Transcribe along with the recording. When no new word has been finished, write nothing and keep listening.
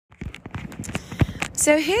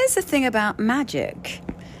So here's the thing about magic.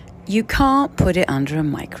 You can't put it under a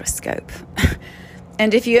microscope.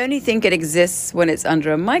 And if you only think it exists when it's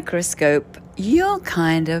under a microscope, you're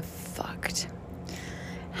kind of fucked.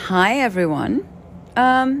 Hi, everyone.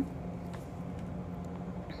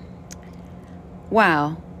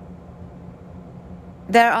 Wow.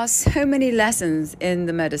 There are so many lessons in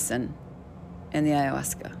the medicine, in the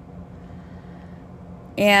ayahuasca.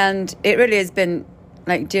 And it really has been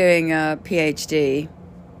like doing a PhD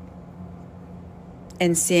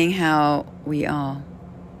in seeing how we are.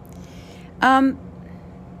 I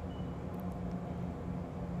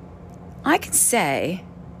can say,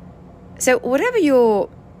 so whatever your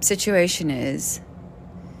situation is,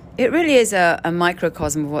 it really is a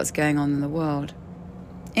microcosm of what's going on in the world.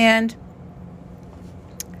 And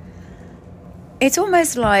it's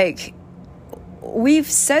almost like we've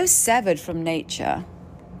so severed from nature,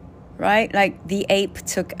 right? Like the ape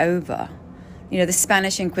took over. You know, the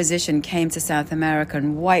Spanish Inquisition came to South America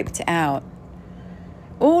and wiped out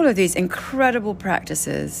all of these incredible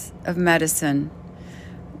practices of medicine.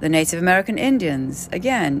 The Native American Indians,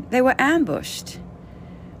 again, they were ambushed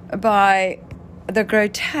by the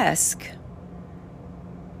grotesque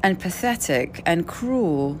and pathetic and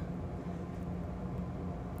cruel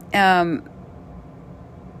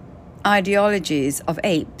ideologies of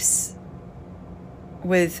apes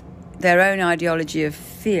with their own ideology of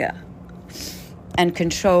fear and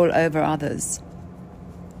control over others.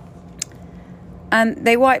 And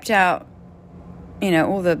they wiped out, you know,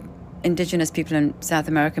 all the indigenous people in South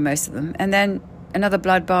America, most of them, and then another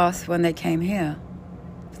bloodbath when they came here,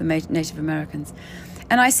 the Native Americans.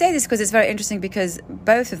 And I say this because it's very interesting because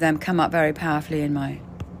both of them come up very powerfully in my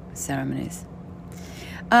ceremonies.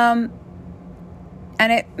 And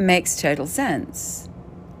it makes total sense,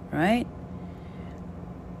 right?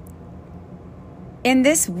 In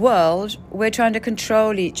this world, we're trying to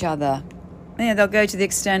control each other. You know, they'll go to the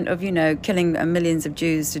extent of, you know, killing millions of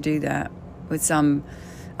Jews to do that with some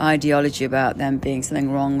ideology about them being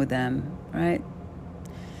something wrong with them, right?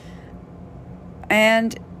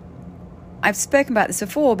 And I've spoken about this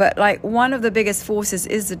before, but like one of the biggest forces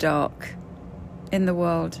is the dark in the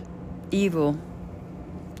world, evil.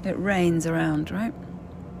 It reigns around, right?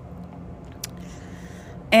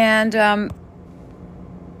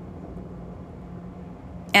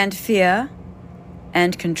 And fear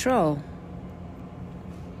and control.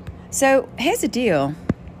 So here's the deal.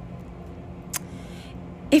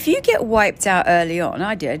 If you get wiped out early on,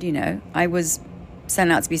 I did, you know, I was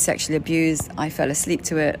sent out to be sexually abused. I fell asleep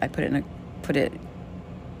to it. I put it,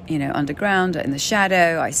 you know, underground in the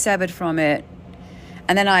shadow. I severed from it.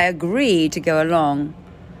 And then I agreed to go along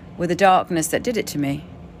with the darkness that did it to me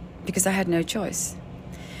because I had no choice.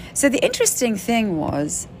 So the interesting thing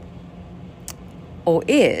was, or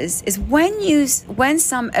is when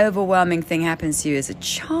some overwhelming thing happens to you as a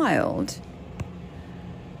child,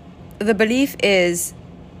 the belief is,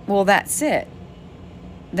 well, that's it.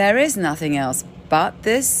 There is nothing else but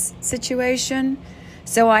this situation,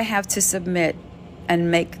 so I have to submit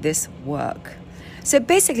and make this work. So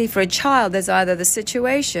basically for a child, there's either the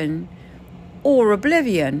situation or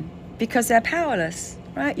oblivion because they're powerless,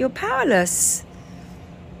 right? You're powerless.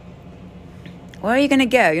 Where are you going to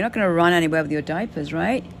go? You're not going to run anywhere with your diapers,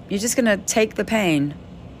 right? You're just going to take the pain.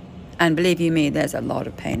 And believe you me, there's a lot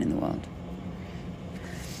of pain in the world.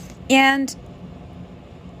 And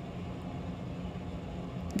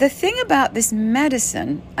the thing about this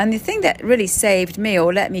medicine, and the thing that really saved me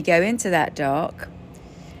or let me go into that dark,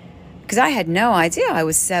 because I had no idea I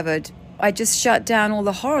was severed. I just shut down all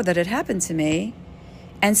the horror that had happened to me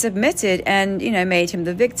and submitted and, you know, made him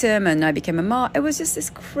the victim and I became a martyr. It was just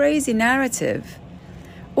this crazy narrative.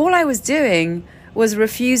 All I was doing was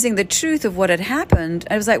refusing the truth of what had happened.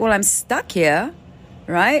 I was like, well, I'm stuck here,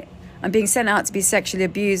 right? I'm being sent out to be sexually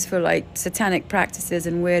abused for like satanic practices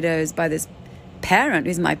and weirdos by this parent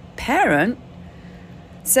who's my parent.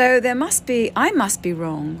 So I must be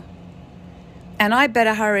wrong. And I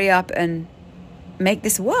better hurry up and make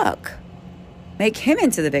this work. Make him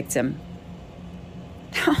into the victim.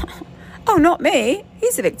 Oh, not me.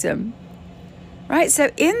 He's the victim. Right? So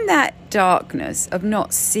in that darkness of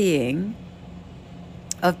not seeing,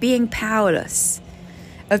 of being powerless,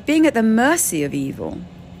 of being at the mercy of evil,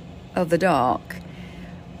 of the dark,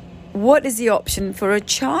 what is the option for a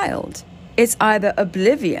child? It's either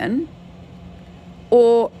oblivion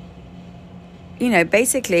or, you know,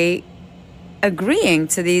 basically agreeing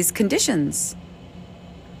to these conditions.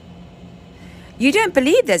 You don't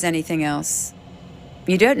believe there's anything else.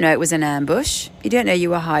 You don't know it was an ambush. You don't know you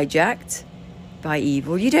were hijacked by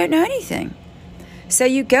evil. You don't know anything. So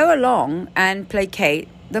you go along and placate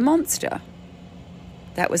the monster.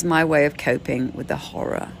 That was my way of coping with the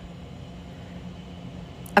horror.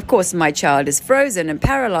 Of course, my child is frozen and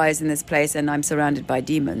paralyzed in this place, and I'm surrounded by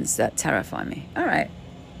demons that terrify me. All right.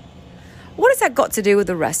 What has that got to do with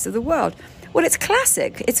the rest of the world? Well, it's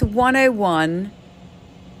classic. It's 101.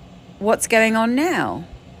 What's going on now?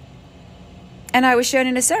 And I was shown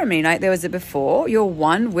in a ceremony, like there was a before, you're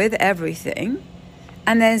one with everything,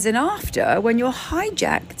 and there's an after when you're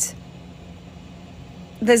hijacked.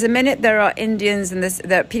 There's a minute there are Indians and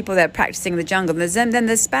there are people that are practicing the jungle. Then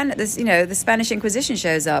the Spanish Inquisition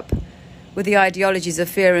shows up with the ideologies of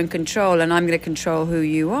fear and control, and I'm going to control who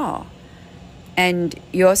you are. And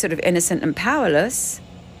you're sort of innocent and powerless.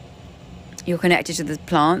 You're connected to the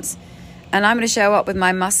plants, and I'm going to show up with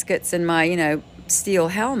my muskets and my, steel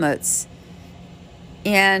helmets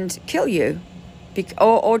and kill you,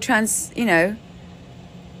 or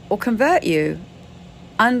convert you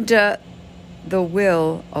under the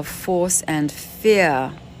will of force and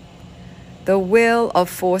fear. The will of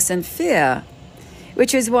force and fear,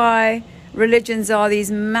 which is why religions are these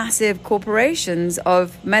massive corporations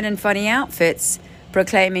of men in funny outfits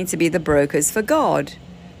proclaiming to be the brokers for God.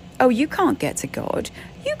 Oh, you can't get to God.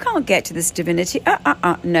 You can't get to this divinity.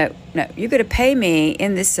 No. You're going to pay me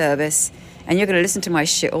in this service, and you're going to listen to my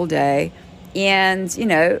shit all day. And,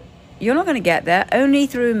 you're not going to get there, only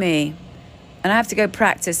through me. And I have to go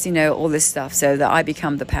practice, all this stuff so that I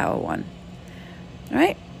become the power one. All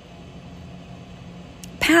right?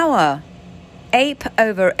 Power. Ape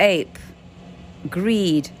over ape.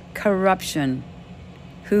 Greed. Corruption.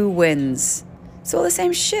 Who wins? It's all the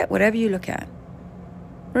same shit, whatever you look at.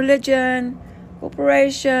 Religion,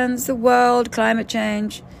 corporations, the world, climate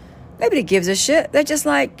change. Nobody gives a shit. They're just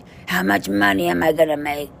like, how much money am I going to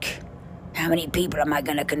make? How many people am I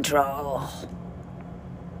going to control?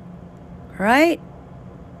 Right?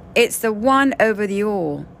 It's the one over the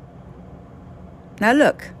all. Now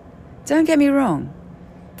look, don't get me wrong.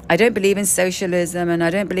 I don't believe in socialism, and I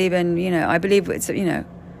don't believe in, I believe it's, in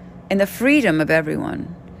the freedom of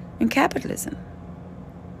everyone, in capitalism.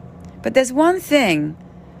 But there's one thing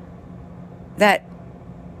that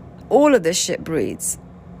all of this shit breeds,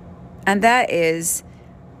 and that is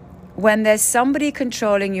when there's somebody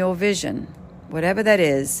controlling your vision, whatever that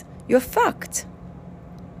is, you're fucked.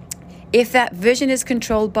 If that vision is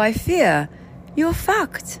controlled by fear, you're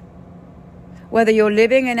fucked. Whether you're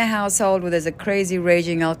living in a household where there's a crazy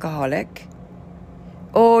raging alcoholic,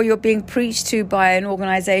 or you're being preached to by an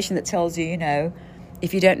organization that tells you,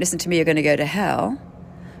 if you don't listen to me, you're going to go to hell,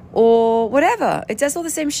 or whatever. It does all the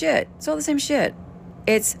same shit. It's all the same shit.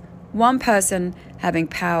 It's one person having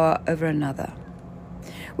power over another.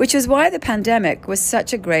 Which is why the pandemic was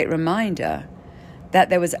such a great reminder that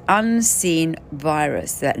there was unseen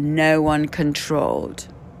virus that no one controlled.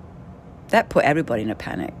 That put everybody in a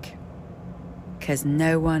panic because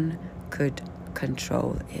no one could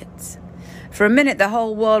control it. For a minute, the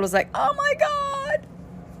whole world was like, oh my God.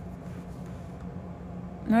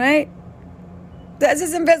 Right? There's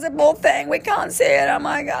this invisible thing. We can't see it. Oh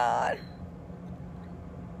my God.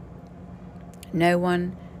 No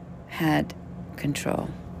one had control.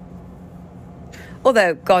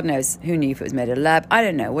 Although, God knows, who knew if it was made in a lab? I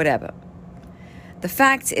don't know, whatever. The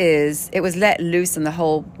fact is, it was let loose on the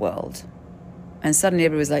whole world. And suddenly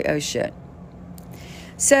everybody was like, oh shit.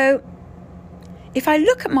 So, if I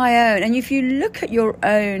look at my own, and if you look at your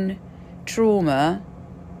own trauma,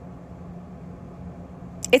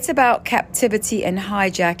 it's about captivity and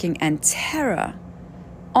hijacking and terror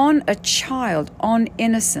on a child, on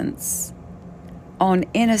innocence. On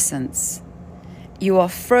innocence. You are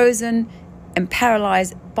frozen and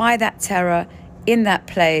paralyzed by that terror in that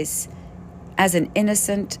place as an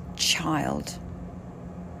innocent child.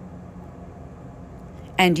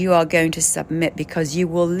 And you are going to submit because you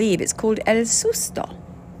will leave. It's called el susto.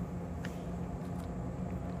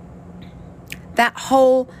 That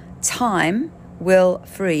whole time will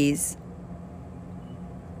freeze.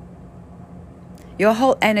 Your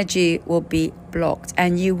whole energy will be blocked,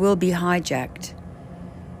 and you will be hijacked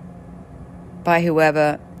by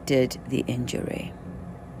whoever did the injury.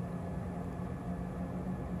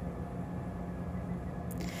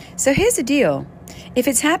 So here's the deal. If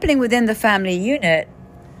it's happening within the family unit,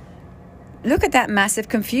 look at that massive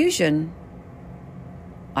confusion.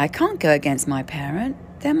 I can't go against my parent.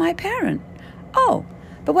 They're my parent. Oh,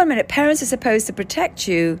 but wait a minute. Parents are supposed to protect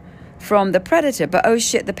you from the predator. But oh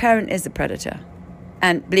shit, the parent is the predator.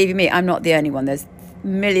 And believe you me, I'm not the only one. There's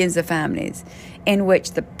millions of families in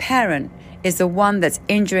which the parent is the one that's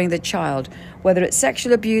injuring the child, whether it's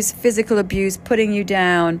sexual abuse, physical abuse, putting you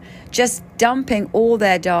down, just dumping all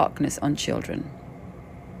their darkness on children.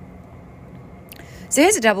 So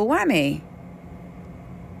here's a double whammy.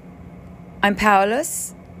 I'm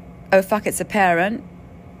powerless. Oh, fuck, it's a parent.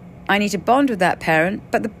 I need to bond with that parent,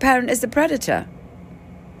 but the parent is the predator.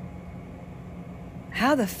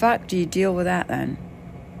 How the fuck do you deal with that then?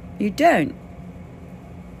 You don't.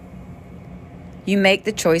 You make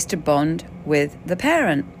the choice to bond with the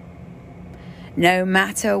parent. No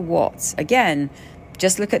matter what. Again,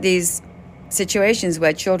 just look at these situations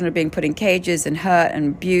where children are being put in cages and hurt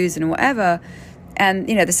and abused and whatever, and,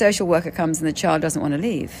 the social worker comes and the child doesn't want to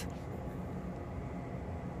leave.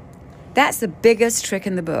 That's the biggest trick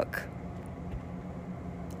in the book.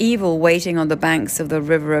 Evil waiting on the banks of the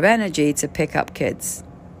river of energy to pick up kids.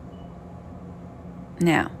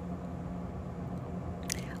 Now,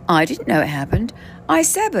 I didn't know it happened. I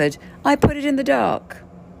severed. I put it in the dark.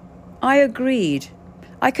 I agreed.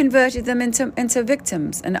 I converted them into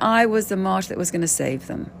victims, and I was the martyr that was going to save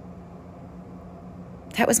them.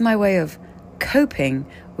 That was my way of coping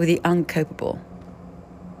with the uncopable.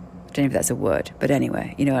 I don't know if that's a word, but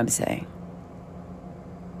anyway, you know what I'm saying.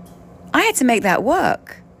 I had to make that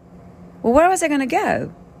work. Well, where was I going to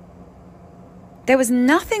go? There was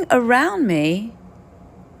nothing around me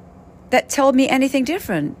that told me anything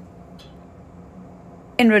different.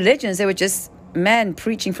 In religions, they were just men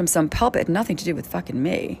preaching from some pulpit, nothing to do with fucking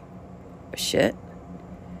me. Shit.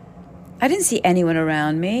 I didn't see anyone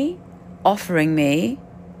around me offering me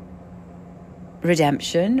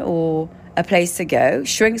redemption or a place to go.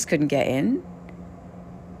 Shrinks couldn't get in.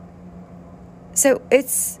 So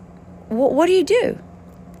it's, what do you do?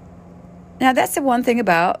 Now, that's the one thing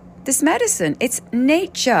about this medicine. It's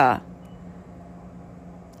nature.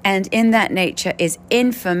 And in that nature is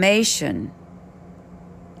information.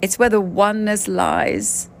 It's where the oneness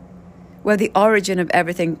lies, where the origin of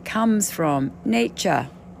everything comes from, nature.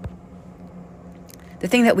 The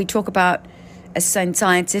thing that we talk about as in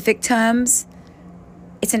scientific terms,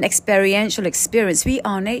 it's an experiential experience. We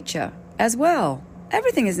are nature as well.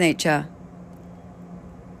 Everything is nature.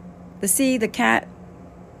 The sea, the cat,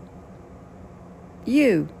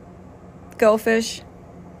 you, the goldfish,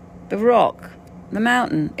 the rock, the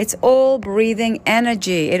mountain. It's all breathing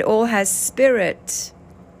energy. It all has spirit.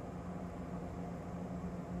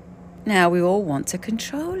 Now we all want to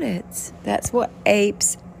control it. That's what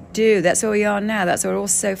apes do. That's where we are now. That's why we're all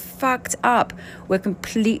so fucked up. We're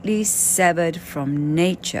completely severed from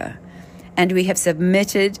nature. And we have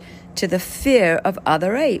submitted to the fear of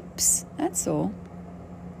other apes. That's all.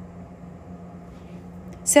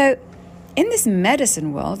 So, in this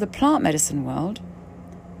medicine world, the plant medicine world,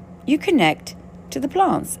 you connect to the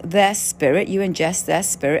plants. Their spirit, you ingest their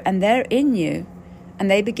spirit, and they're in you. And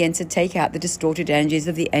they begin to take out the distorted energies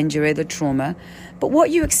of the injury, the trauma. But what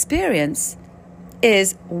you experience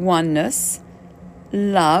is oneness,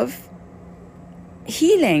 love,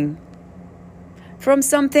 healing from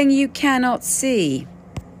something you cannot see,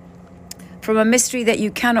 from a mystery that you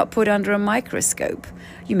cannot put under a microscope.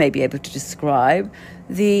 You may be able to describe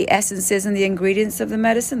the essences and the ingredients of the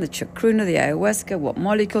medicine, the chacruna, the ayahuasca, what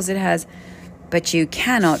molecules it has, but you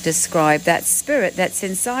cannot describe that spirit that's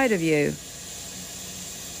inside of you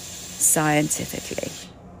scientifically.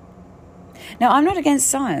 Now, I'm not against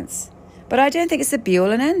science, but I don't think it's the be-all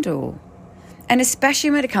and end-all. And especially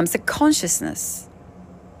when it comes to consciousness.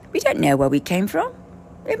 We don't know where we came from.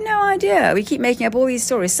 We have no idea. We keep making up all these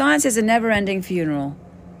stories. Science is a never-ending funeral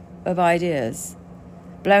of ideas,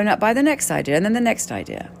 blown up by the next idea and then the next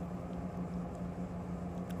idea.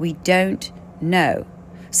 We don't know.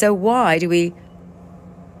 So why do we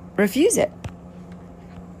refuse it?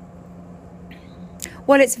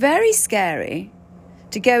 Well, it's very scary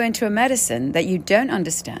to go into a medicine that you don't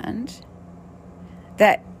understand,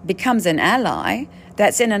 that becomes an ally,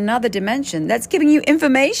 that's in another dimension, that's giving you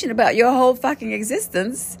information about your whole fucking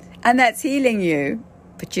existence, and that's healing you,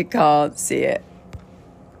 but you can't see it.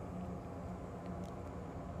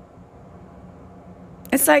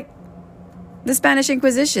 It's like the Spanish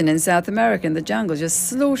Inquisition in South America in the jungle, just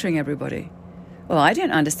slaughtering everybody. Well, I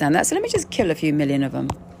don't understand that, so let me just kill a few million of them.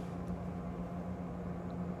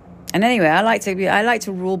 And anyway, I like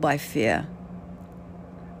to rule by fear.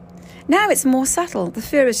 Now it's more subtle. The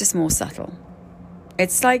fear is just more subtle.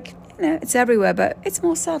 It's like, it's everywhere, but it's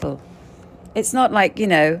more subtle. It's not like,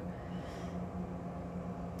 a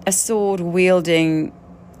sword-wielding,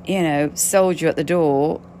 soldier at the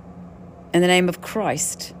door in the name of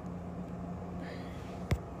Christ.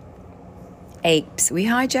 Apes. We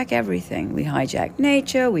hijack everything. We hijack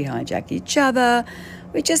nature. We hijack each other.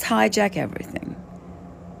 We just hijack everything.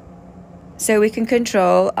 So we can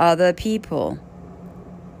control other people.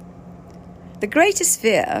 The greatest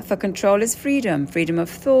fear for control is freedom. Freedom of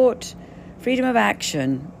thought, freedom of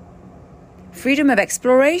action, freedom of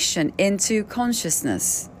exploration into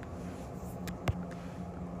consciousness.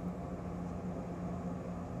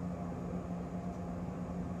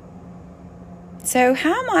 So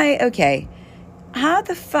how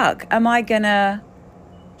the fuck am I gonna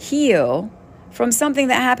heal from something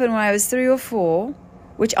that happened when I was 3 or 4,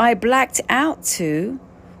 which I blacked out to,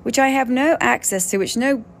 which I have no access to, which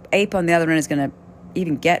no ape on the other end is going to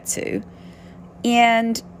even get to,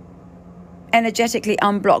 and energetically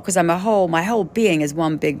unblock, because my whole being is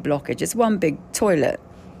one big blockage. It's one big toilet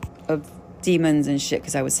of demons and shit,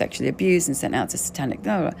 because I was sexually abused and sent out to satanic.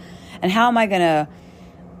 And how am I going to,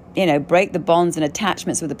 break the bonds and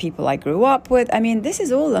attachments with the people I grew up with? I mean, this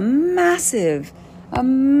is all a massive,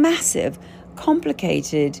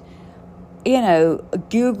 complicated,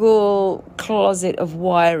 Google closet of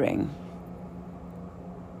wiring.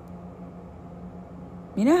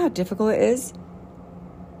 You know how difficult it is?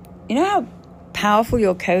 You know how powerful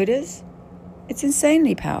your code is? It's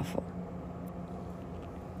insanely powerful.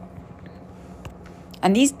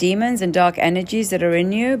 And these demons and dark energies that are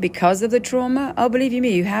in you because of the trauma, oh, believe you me,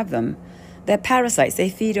 you have them. They're parasites. They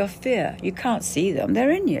feed off fear. You can't see them. They're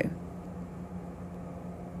in you.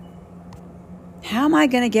 How am I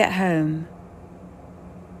going to get home?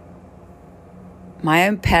 My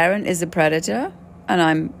own parent is a predator, and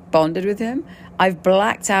I'm bonded with him. I've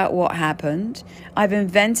blacked out what happened. I've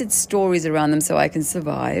invented stories around them so I can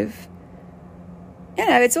survive.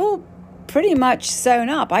 It's all pretty much sewn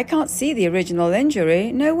up. I can't see the original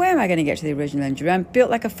injury. No way am I going to get to the original injury. I'm built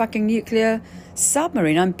like a fucking nuclear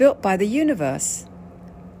submarine. I'm built by the universe.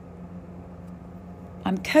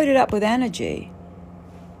 I'm coated up with energy.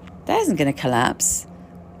 That isn't going to collapse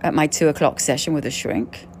at my 2 o'clock session with a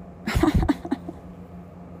shrink.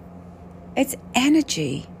 It's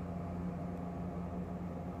energy.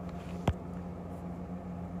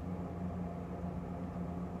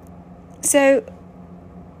 So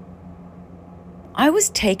I was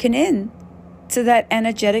taken in to that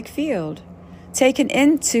energetic field, taken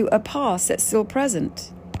into a past that's still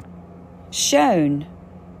present, shown,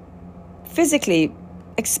 physically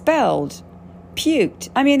expelled, puked.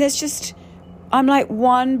 I mean, I'm like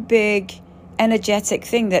one big energetic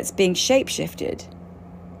thing that's being shape-shifted.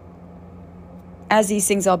 As these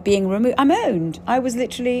things are being removed, I'm owned. I was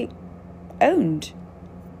literally owned.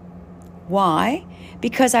 Why?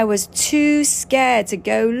 Because I was too scared to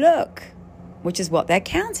go look, which is what they're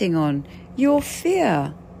counting on. Your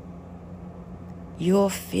fear. Your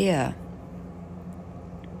fear.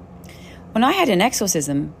 When I had an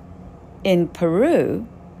exorcism in Peru,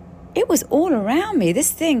 it was all around me.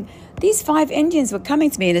 These 5 Indians were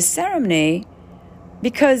coming to me in a ceremony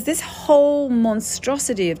because this whole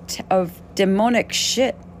monstrosity of demonic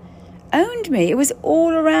shit owned me. It was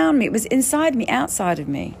all around me. It was inside me, outside of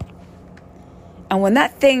me. And when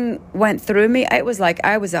that thing went through me, it was like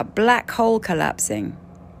I was a black hole collapsing.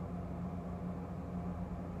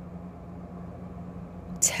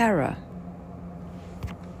 Terror.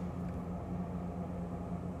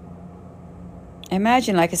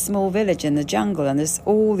 Imagine like a small village in the jungle, and there's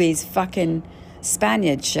all these fucking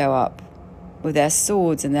Spaniards show up with their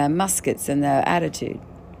swords and their muskets and their attitude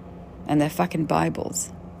and their fucking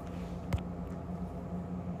Bibles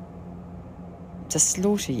to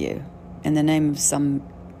slaughter you in the name of some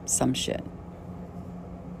shit.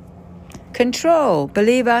 Control,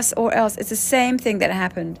 believe us or else. It's the same thing that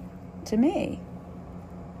happened to me.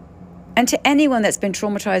 And to anyone that's been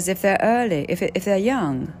traumatized if they're early, if they're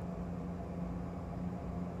young.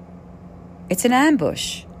 It's an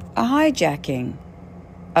ambush, a hijacking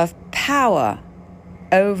of power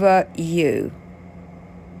over you.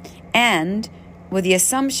 And with the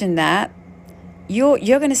assumption that you're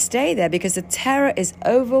going to stay there because the terror is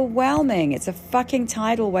overwhelming. It's a fucking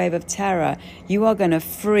tidal wave of terror. You are going to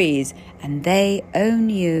freeze, and they own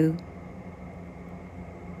you.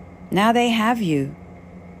 Now they have you.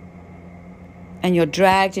 And you're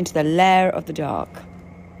dragged into the lair of the dark,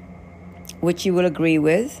 which you will agree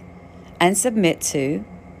with and submit to.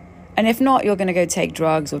 And if not, you're going to go take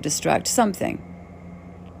drugs or distract something.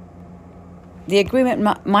 The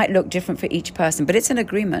agreement might look different for each person, but it's an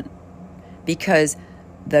agreement. Because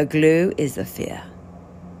the glue is the fear.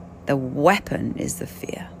 The weapon is the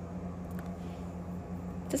fear.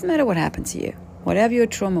 Doesn't matter what happened to you. Whatever your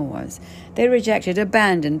trauma was. They rejected,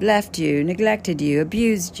 abandoned, left you, neglected you,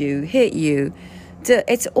 abused you, hit you.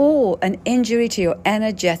 It's all an injury to your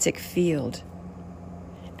energetic field.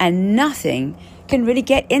 And nothing can really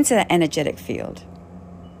get into that energetic field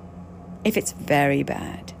if it's very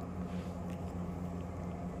bad.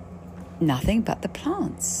 Nothing but the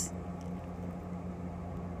plants.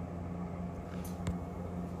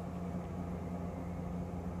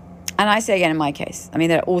 And I say again, in my case, I mean,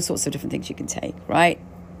 there are all sorts of different things you can take, right?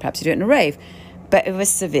 Perhaps you do it in a rave. But if it was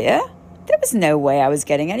severe, there was no way I was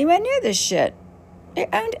getting anywhere near this shit. It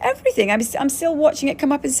owned everything. I'm still watching it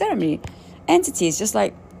come up in ceremony. Entities just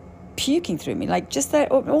like puking through me, like just there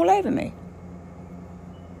all over me.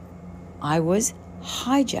 I was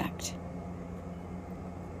hijacked.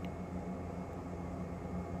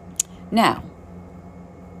 Now,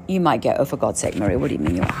 you might go, oh, for God's sake, Maria, what do you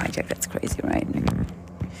mean you're hijacked? That's crazy, right?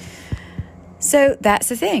 So that's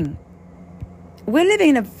the thing. We're living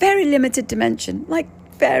in a very limited dimension, like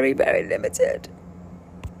very, very limited.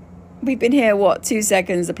 We've been here, 2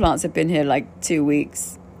 seconds? The plants have been here like 2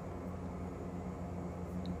 weeks.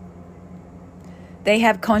 They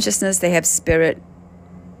have consciousness, they have spirit,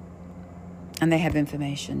 and they have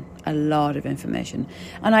information, a lot of information.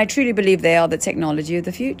 And I truly believe they are the technology of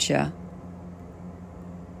the future.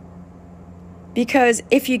 Because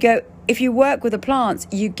if you work with the plants,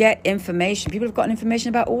 you get information. People have gotten information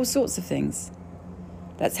about all sorts of things.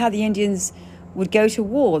 That's how the Indians would go to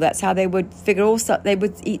war. That's how they would figure all stuff. They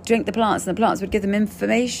would drink the plants, and the plants would give them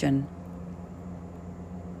information.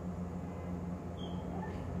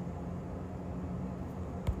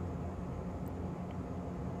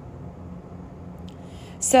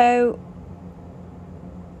 So,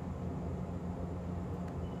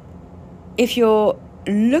 if you're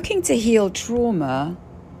looking to heal trauma,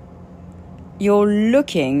 you're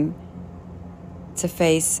looking to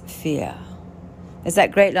face fear. There's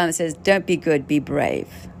that great line that says, don't be good, be brave.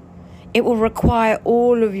 It will require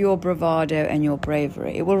all of your bravado and your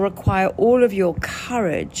bravery. It will require all of your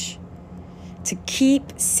courage to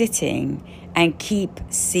keep sitting and keep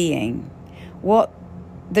seeing what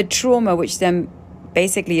the trauma, which then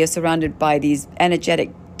basically you're surrounded by these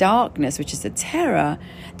energetic darkness, which is the terror.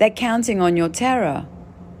 They're counting on your terror.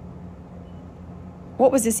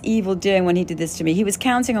 What was this evil doing when he did this to me? He was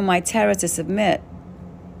counting on my terror to submit.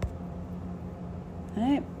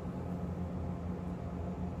 Right?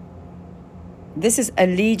 This is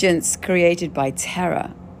allegiance created by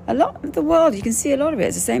terror. A lot of the world, you can see a lot of it.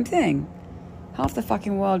 It's the same thing. Half the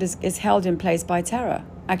fucking world is held in place by terror.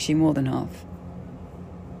 Actually, more than half.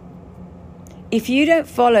 If you don't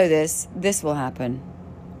follow this, this will happen.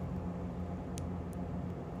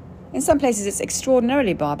 In some places, it's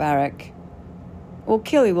extraordinarily barbaric. We'll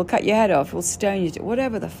kill you, we'll cut your head off, we'll stone you,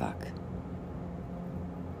 whatever the fuck.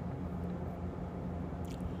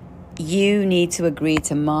 You need to agree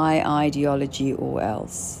to my ideology or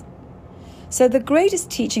else. So the greatest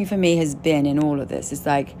teaching for me has been in all of this is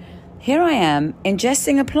like, here I am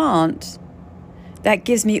ingesting a plant that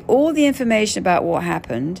gives me all the information about what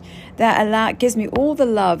happened, that gives me all the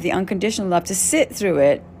love, the unconditional love, to sit through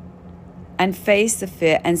it and face the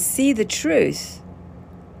fear and see the truth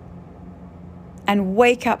and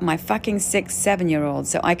wake up my fucking 6, 7-year-old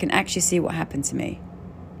so I can actually see what happened to me.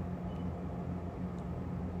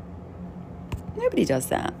 Nobody does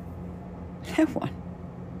that. No one.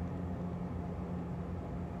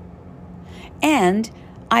 And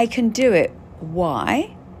I can do it.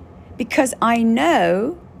 Why? Because I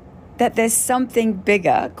know that there's something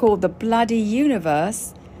bigger called the bloody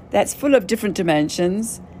universe that's full of different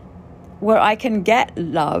dimensions where I can get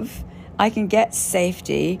love, I can get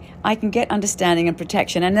safety, I can get understanding and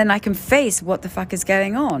protection, and then I can face what the fuck is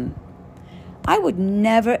going on. I would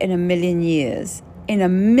never in a million years,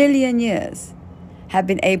 have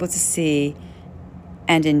been able to see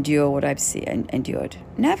and endure what I've endured.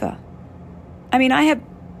 Never. I mean, I have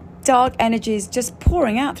dark energies just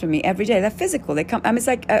pouring out through me every day. They're physical. They come. I mean, it's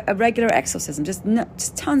like a regular exorcism.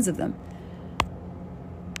 Just tons of them.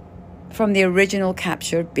 From the original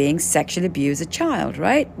capture of being sexually abused as a child,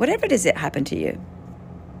 right? Whatever it is that happened to you.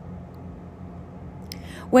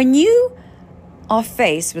 When you are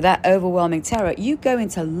faced with that overwhelming terror, you go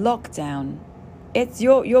into lockdown. It's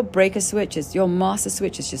your breaker switches, your master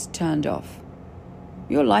switch is just turned off.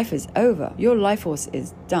 Your life is over. Your life force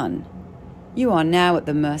is done. You are now at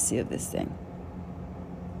the mercy of this thing.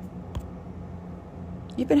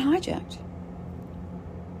 You've been hijacked.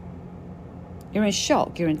 You're in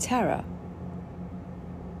shock. You're in terror.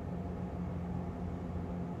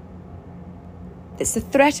 It's the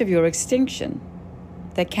threat of your extinction.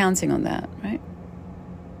 They're counting on that, right?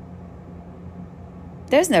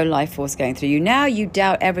 There's no life force going through you. Now you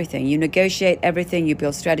doubt everything. You negotiate everything. You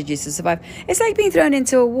build strategies to survive. It's like being thrown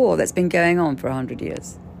into a war that's been going on for 100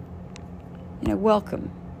 years.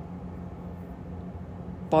 Welcome.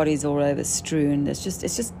 Bodies all over strewn. It's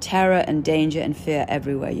just terror and danger and fear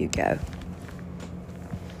everywhere you go.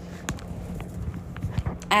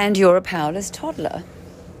 And you're a powerless toddler.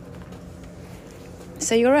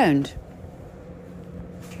 So you're owned.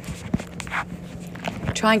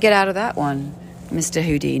 Try and get out of that one, Mr.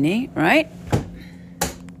 Houdini, right?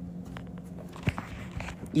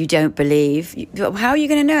 You don't believe. How are you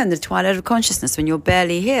going to know in the twilight of consciousness when you're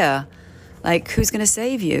barely here? Like, who's going to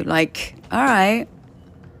save you? Like, all right,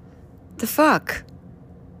 the fuck?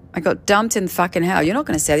 I got dumped in fucking hell. You're not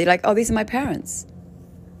going to say, you're like, oh, these are my parents.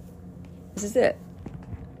 This is it.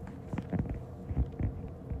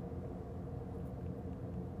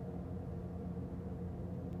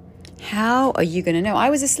 How are you going to know? I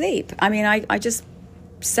was asleep. I mean, I just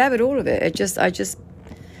severed all of it. I just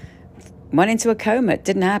went into a coma. It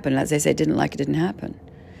didn't happen. As they say, didn't like it, didn't happen.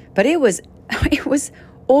 But it was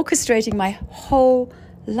orchestrating my whole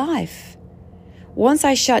life. Once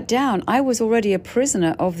I shut down, I was already a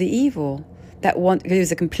prisoner of the evil he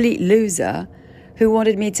was a complete loser who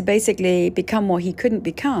wanted me to basically become what he couldn't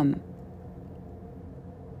become.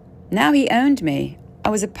 Now he owned me. I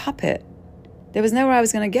was a puppet. There was nowhere I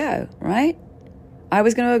was going to go, right? I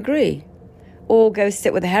was going to agree. Or go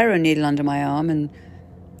sit with a heroin needle under my arm and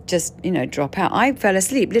just, drop out. I fell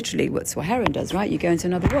asleep, literally. That's what heroin does, right? You go into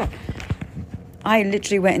another world. I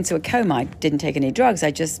literally went into a coma. I didn't take any drugs.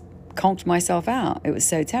 I just conked myself out. It was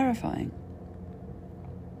so terrifying.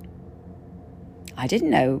 I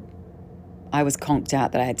didn't know I was conked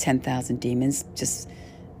out, that I had 10,000 demons just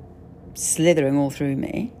slithering all through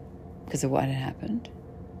me because of what had happened.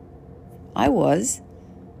 I was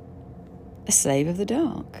a slave of the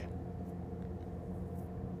dark.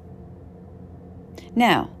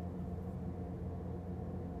 Now,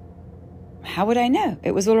 how would I know?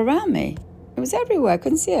 It was all around me. It was everywhere. I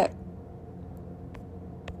couldn't see it.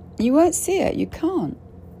 You won't see it. You can't.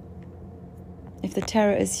 If the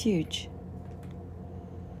terror is huge.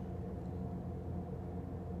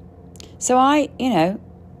 So I,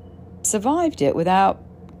 survived it without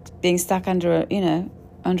being stuck under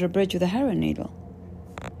a bridge with a heroin needle.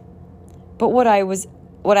 But what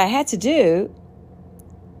I had to do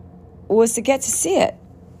was to get to see it.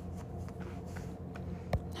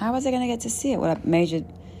 How was I going to get to see it? When a major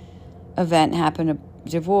event happened, a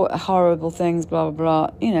divorce, horrible things, blah, blah,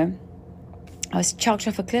 blah, I was chucked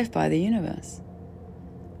off a cliff by the universe,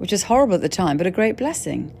 which was horrible at the time, but a great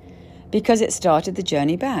blessing, because it started the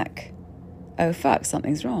journey back. Oh, fuck,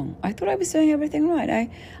 something's wrong. I thought I was doing everything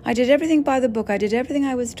right. I did everything by the book. I did everything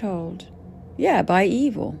I was told. Yeah, by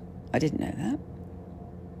evil. I didn't know that.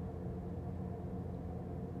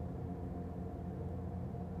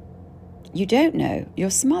 You don't know.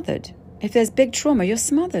 You're smothered. If there's big trauma, you're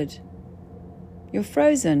smothered. You're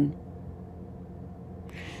frozen.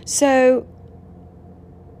 So,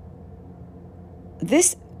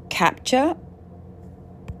 this capture,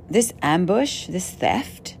 this ambush, this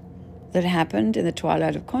theft that happened in the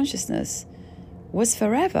twilight of consciousness was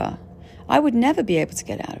forever. I would never be able to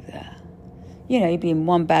get out of there. You'd be in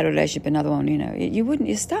one bad relationship, another one, you wouldn't,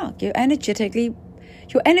 you're stuck. You're energetically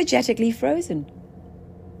frozen.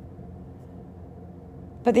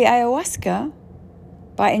 But the ayahuasca,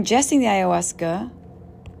 by ingesting the ayahuasca,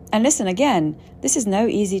 and listen again, this is no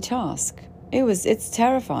easy task. It's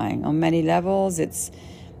terrifying on many levels.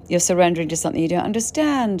 You're surrendering to something you don't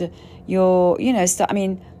understand.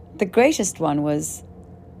 The greatest one was,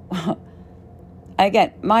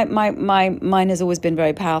 again, my mind has always been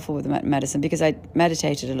very powerful with medicine because I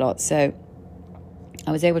meditated a lot. So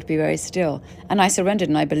I was able to be very still. And I surrendered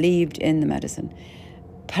and I believed in the medicine.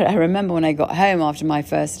 But I remember when I got home after my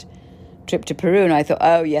first trip to Peru and I thought,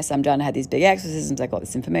 oh, yes, I'm done. I had these big exorcisms. I got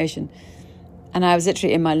this information. And I was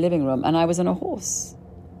literally in my living room and I was on a horse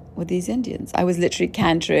with these Indians. I was literally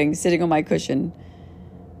cantering, sitting on my cushion,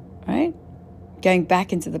 right? Going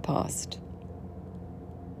back into the past.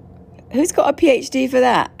 Who's got a PhD for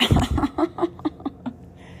that? How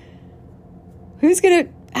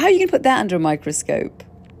are you going to put that under a microscope?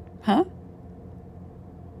 Huh?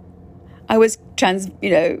 I was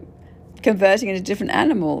converting into different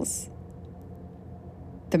animals.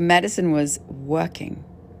 The medicine was working.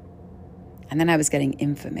 And then I was getting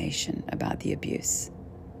information about the abuse.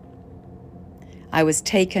 I was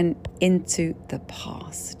taken into the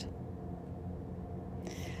past.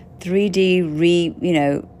 3D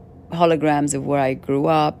holograms of where I grew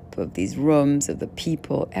up, of these rooms, of the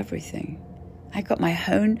people, everything. I got my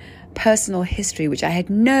own personal history, which I had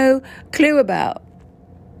no clue about.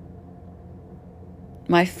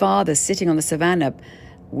 My father sitting on the savannah,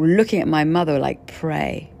 looking at my mother like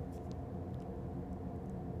prey.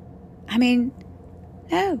 I mean,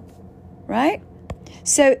 no, right?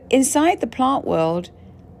 So inside the plant world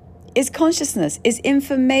is consciousness, is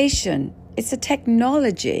information. It's a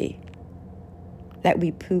technology that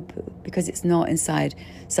we poo-poo because it's not inside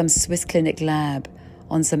some Swiss clinic lab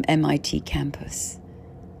on some MIT campus.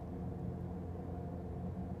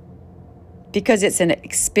 Because it's an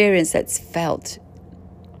experience that's felt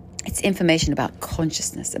It's information about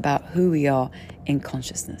consciousness, about who we are in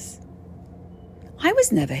consciousness. I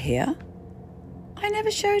was never here. I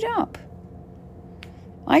never showed up.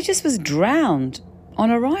 I just was drowned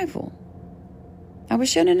on arrival. I was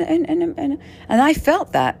shown and I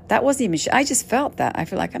felt that. That wasn't even, I just felt that.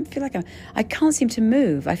 I can't seem to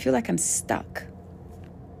move. I feel like I'm stuck.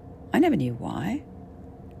 I never knew why.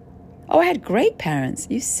 Oh, I had great parents.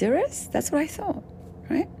 Are you serious? That's what I thought,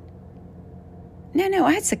 right? No,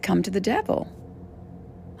 I had succumbed to the devil.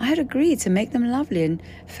 I had agreed to make them lovely and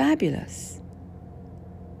fabulous.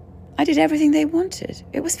 I did everything they wanted.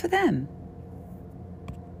 It was for them.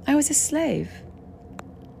 I was a slave.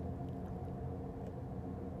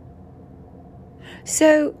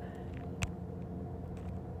 So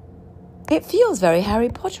it feels very Harry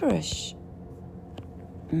Potterish.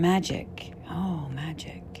 Magic. Oh,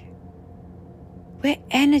 magic. We're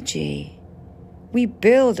energy. We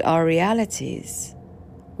build our realities.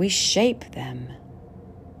 We shape them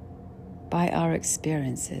by our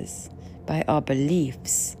experiences, by our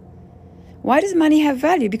beliefs. Why does money have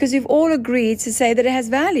value? Because we've all agreed to say that it has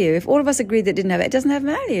value. If all of us agreed that it didn't have it, it doesn't have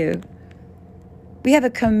value. We have a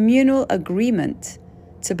communal agreement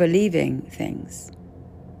to believing things.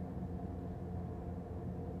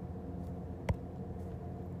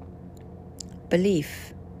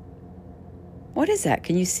 Belief. What is that?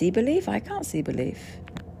 Can you see belief? I can't see belief.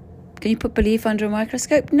 Can you put belief under a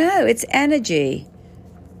microscope? No, it's energy.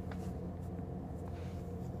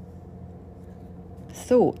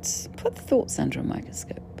 Thoughts. Put thoughts under a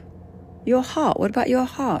microscope. Your heart. What about your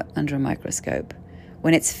heart under a microscope?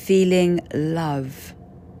 When it's feeling love.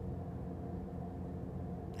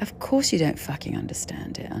 Of course you don't fucking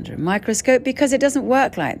understand it under a microscope because it doesn't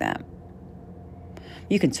work like that.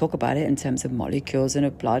 You can talk about it in terms of molecules and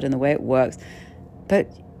of blood and the way it works,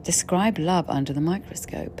 but describe love under the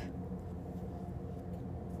microscope.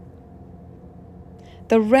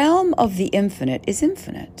 The realm of the infinite is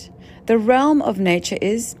infinite. The realm of nature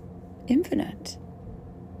is infinite.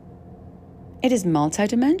 It is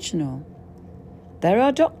multidimensional. There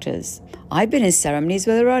are doctors. I've been in ceremonies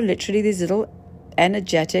where there are literally these little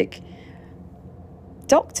energetic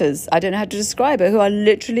doctors, I don't know how to describe it, who are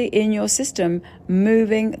literally in your system,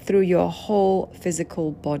 moving through your whole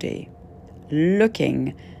physical body,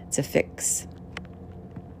 looking to fix.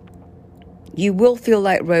 You will feel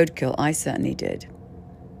like roadkill. I certainly did.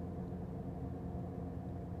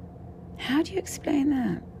 How do you explain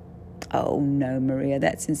that? Oh no, Maria,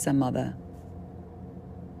 that's in some other.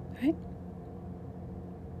 Right?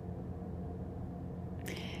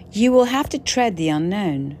 You will have to tread the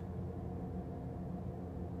unknown.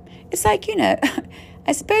 It's like,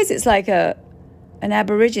 I suppose it's like an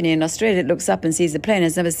Aborigine in Australia that looks up and sees a plane and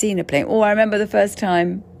has never seen a plane. Oh, I remember the first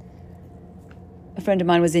time a friend of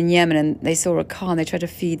mine was in Yemen and they saw a car and they tried to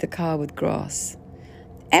feed the car with grass.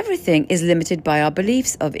 Everything is limited by our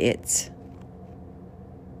beliefs of it.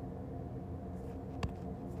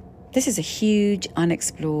 This is a huge,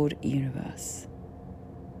 unexplored universe.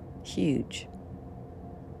 Huge.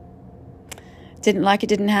 Didn't like it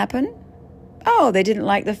didn't happen? Oh, they didn't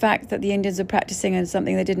like the fact that the Indians were practicing on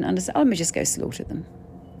something they didn't understand. Oh, let me just go slaughter them.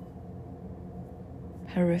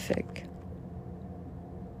 Horrific.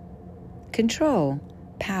 Control.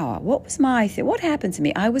 Power. What was my thing? What happened to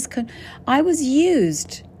me? I was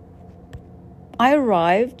used. I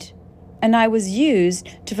arrived and I was used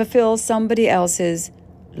to fulfill somebody else's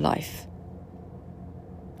life.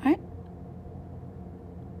 Right?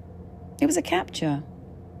 It was a capture.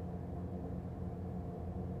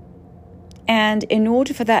 And in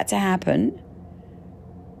order for that to happen,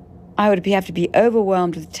 I would have to be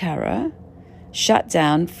overwhelmed with terror, shut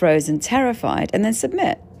down, frozen, terrified, and then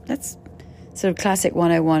submit. That's sort of classic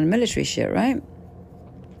 101 military shit, right?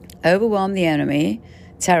 Overwhelm the enemy,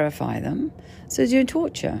 terrify them, so do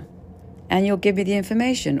torture. And you'll give me the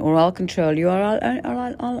information, or I'll control you, or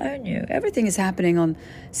I'll own you. Everything is happening on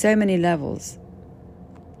so many levels.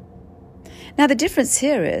 Now, the difference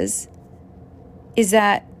here is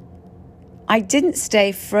that I didn't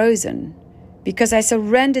stay frozen because I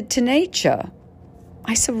surrendered to nature.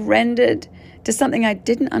 I surrendered to something I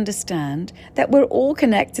didn't understand, that we're all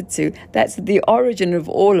connected to, that's the origin of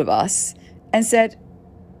all of us, and said,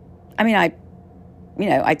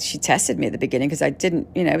 she tested me at the beginning because I didn't,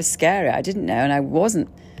 it was scary. I didn't know and I wasn't.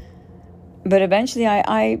 But eventually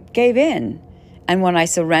I gave in. And when I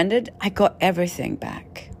surrendered, I got everything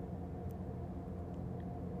back.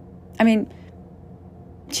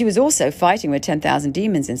 She was also fighting with 10,000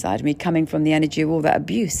 demons inside of me, coming from the energy of all that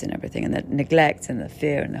abuse and everything, and the neglect and the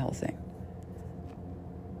fear and the whole thing.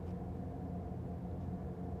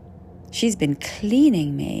 She's been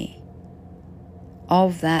cleaning me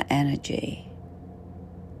of that energy.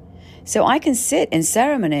 So I can sit in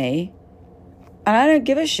ceremony and I don't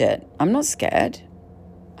give a shit. I'm not scared.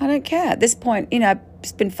 I don't care. At this point,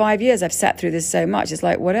 it's been 5 years I've sat through this so much. It's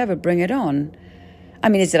like, whatever, bring it on. I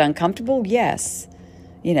mean, is it uncomfortable? Yes.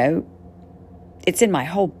 It's in my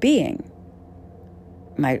whole being.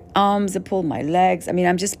 My arms are pulled, my legs. I mean,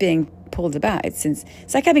 I'm just being pulled about. It's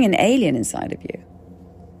like having an alien inside of you,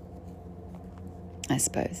 I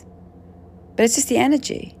suppose. But it's just the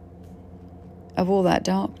energy of all that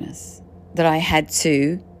darkness that I had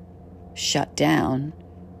to shut down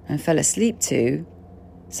and fell asleep to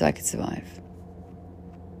so I could survive.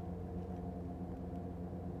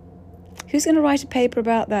 Who's going to write a paper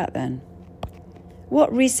about that then?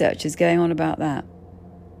 What research is going on about that?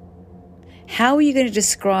 How are you going to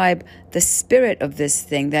describe the spirit of this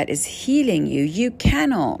thing that is healing you? You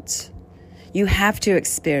cannot. You have to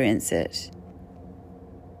experience it.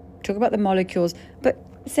 Talk about the molecules, but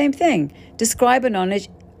same thing. Describe an orange,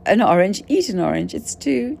 eat an orange. It's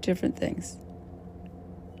two different things.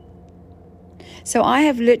 So I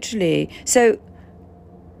have so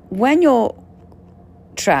when you're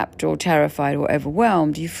trapped or terrified or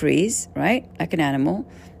overwhelmed, you freeze, right? Like an animal.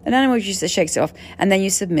 An animal just shakes it off, and then you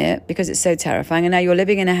submit because it's so terrifying. And now you're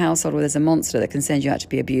living in a household where there's a monster that can send you out to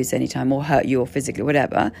be abused anytime or hurt you or physically,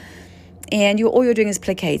 whatever. And all you're doing is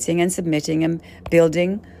placating and submitting and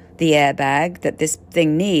building the airbag that this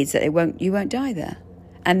thing needs, that you won't die there.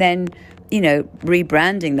 And then,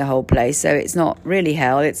 rebranding the whole place so it's not really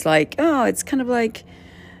hell. It's like, it's kind of like,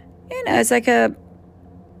 it's like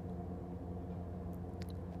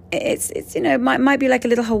it's might be like a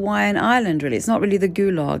little Hawaiian island, really. It's not really the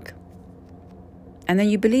gulag. And then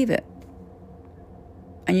you believe it.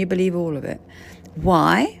 And you believe all of it.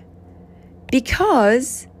 Why?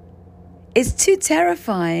 Because it's too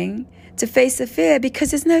terrifying to face the fear,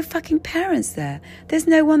 because there's no fucking parents there. There's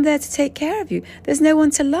no one there to take care of you. There's no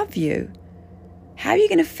one to love you. How are you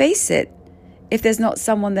going to face it if there's not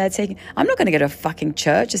someone there taking... I'm not going to go to a fucking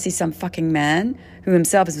church to see some fucking man who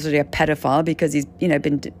himself is sort of a pedophile because he's,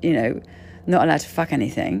 been, not allowed to fuck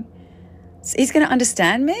anything. So he's going to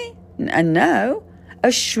understand me? No.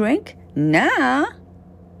 A shrink? Nah.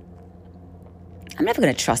 I'm never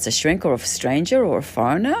going to trust a shrink or a stranger or a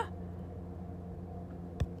foreigner.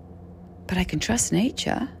 But I can trust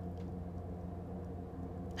nature.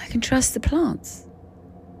 I can trust the plants.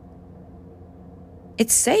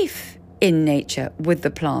 It's safe in nature with the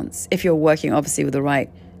plants if you're working, obviously, with the right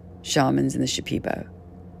shamans in the Shipibo.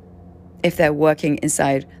 If they're working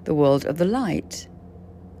inside the world of the light.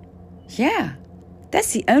 Yeah,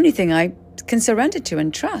 that's the only thing I can surrender to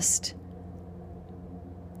and trust.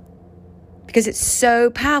 Because it's so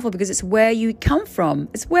powerful, because it's where you come from.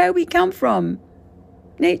 It's where we come from.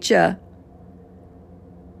 Nature.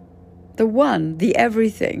 The one, the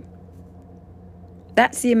everything.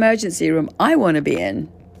 That's the emergency room I want to be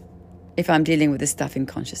in if I'm dealing with this stuff in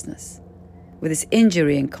consciousness, with this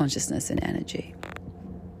injury in consciousness and energy.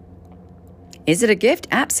 Is it a gift?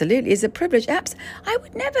 Absolutely. Is it a privilege? I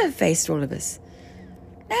would never have faced all of this.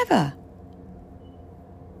 Never.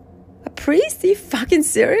 A priest? Are you fucking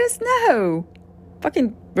serious? No.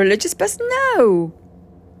 Fucking religious person? No.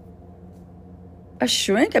 A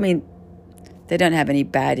shrink? I mean, they don't have any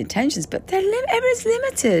bad intentions, but everyone's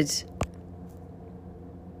limited.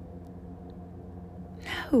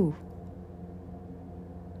 No.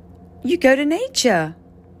 You go to nature.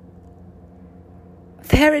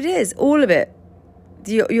 There it is, all of it.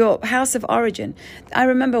 Your house of origin. I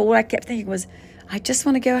remember all I kept thinking was, I just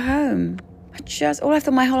want to go home. All I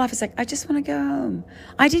thought my whole life was like, I just want to go home.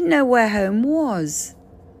 I didn't know where home was.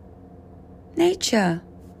 Nature.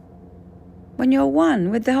 When you're one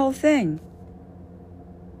with the whole thing.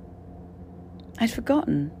 I'd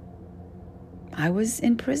forgotten. I was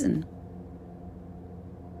in prison.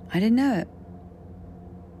 I didn't know it.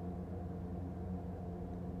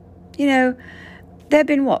 There have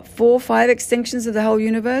been, 4 or 5 extinctions of the whole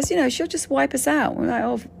universe? She'll just wipe us out. We're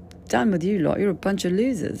like, done with you lot. You're a bunch of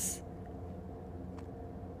losers.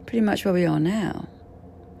 Pretty much where we are now.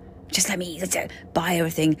 Just let's buy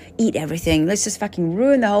everything, eat everything. Let's just fucking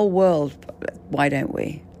ruin the whole world. Why don't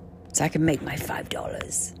we? So I can make my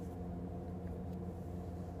 $5.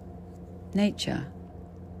 Nature.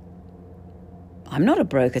 I'm not a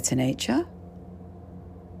broker to nature.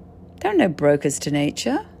 There are no brokers to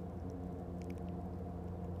nature.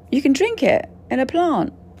 You can drink it in a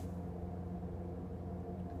plant.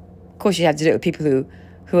 Of course, you have to do it with people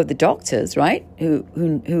who are the doctors, right?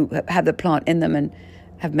 Who have the plant in them and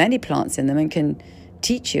have many plants in them and can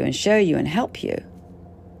teach you and show you and help you.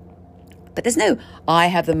 But there's no, I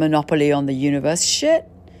have the monopoly on the universe. Shit.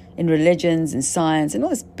 in religions and science and all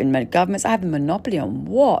this, in governments. I have a monopoly on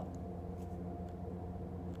what?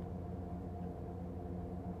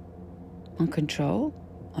 On control?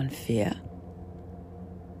 On fear?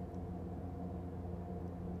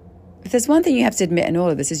 If there's one thing you have to admit in all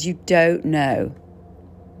of this is you don't know.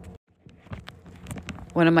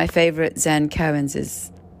 One of my favorite Zen koans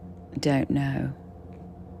is, don't know.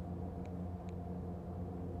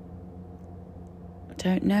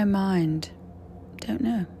 Don't know mind. Don't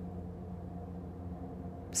know.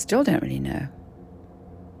 Still don't really know.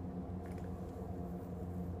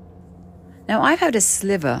 Now, I've had a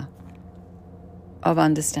sliver of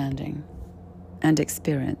understanding and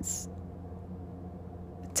experience.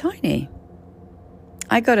 Tiny.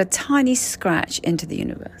 I got a tiny scratch into the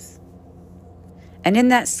universe. And in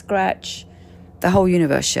that scratch, the whole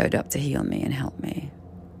universe showed up to heal me and help me.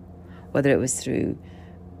 Whether it was through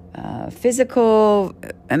physical,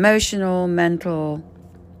 emotional, mental.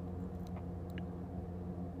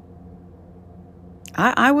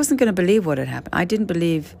 I wasn't going to believe what had happened. I didn't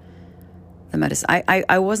believe the medicine.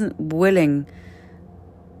 I wasn't willing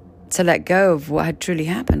to let go of what had truly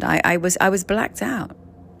happened. I was blacked out.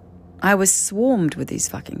 I was swarmed with these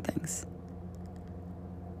fucking things.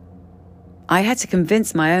 I had to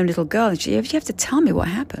convince my own little girl, you have to tell me what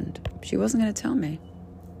happened. She wasn't going to tell me.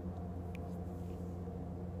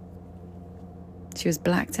 She was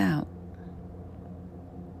blacked out.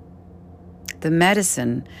 The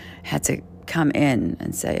medicine had to come in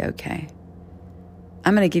and say, okay,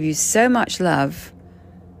 I'm going to give you so much love.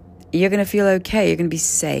 You're going to feel okay. You're going to be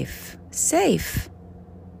safe. Safe.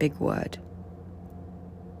 Big word.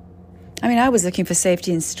 I mean, I was looking for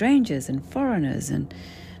safety in strangers and foreigners and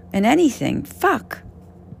anything. Fuck.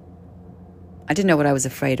 I didn't know what I was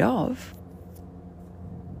afraid of.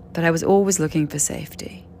 But I was always looking for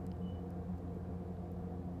safety.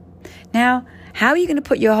 Now, how are you going to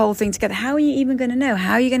put your whole thing together? How are you even going to know?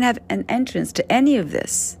 How are you going to have an entrance to any of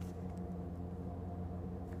this?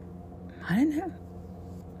 I don't know.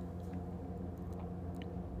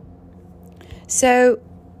 So,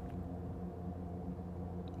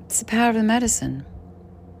 it's the power of the medicine.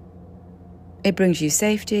 It brings you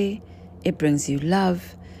safety. It brings you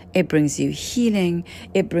love. It brings you healing.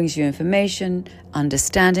 It brings you information,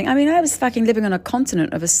 understanding. I mean, I was fucking living on a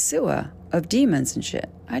continent of a sewer of demons and shit.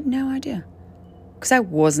 I had no idea. Because I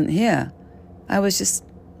wasn't here. I was just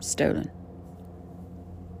stolen.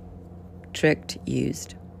 Tricked,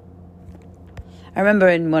 used. I remember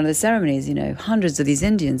in one of the ceremonies, hundreds of these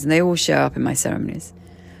Indians, and they all show up in my ceremonies,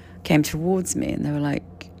 came towards me and they were like,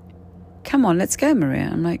 come on, let's go, Maria.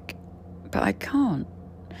 I'm like, but I can't.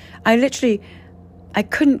 I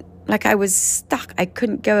couldn't, I was stuck. I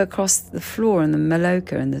couldn't go across the floor in the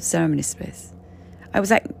maloka in the ceremony space. It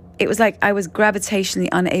was like I was gravitationally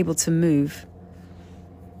unable to move.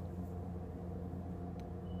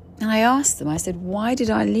 And I asked them, I said, why did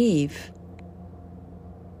I leave?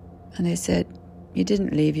 And they said, you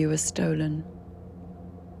didn't leave, you were stolen.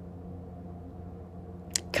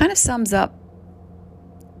 Kind of sums up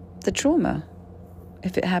the trauma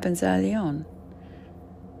if it happens early on.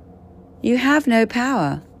 You have no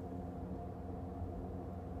power.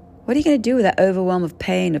 What are you going to do with that overwhelm of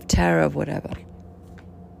pain, of terror, of whatever?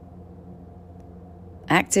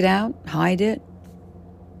 Act it out, hide it.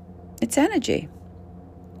 It's energy.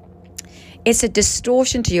 It's a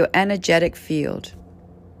distortion to your energetic field.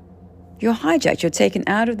 You're hijacked. You're taken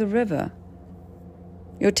out of the river.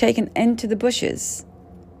 You're taken into the bushes.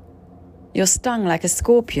 You're stung like a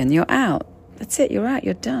scorpion. You're out. That's it. You're out.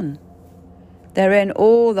 You're done. Therein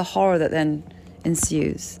all the horror that then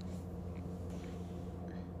ensues.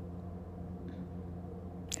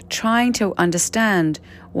 Trying to understand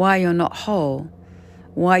why you're not whole,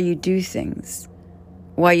 why you do things,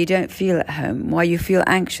 why you don't feel at home, why you feel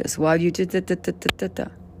anxious, why you do da.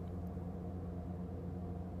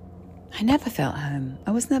 I never felt home.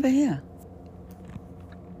 I was never here.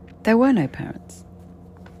 There were no parents.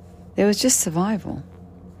 There was just survival.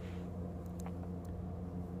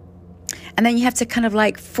 And then you have to kind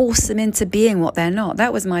of force them into being what they're not.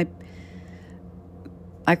 That was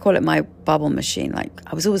I call it my bubble machine. I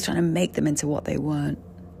was always trying to make them into what they weren't.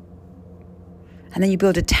 And then you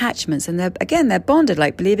build attachments, and they're bonded,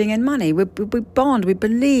 like believing in money. We bond, we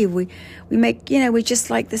believe, we make, we just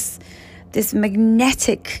like this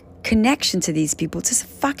magnetic connection to these people to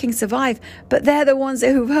fucking survive. But they're the ones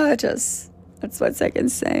who've hurt us. That's what's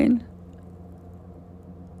insane.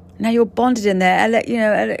 Now you're bonded in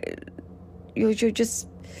there, you're just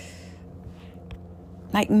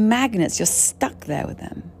like magnets. You're stuck there with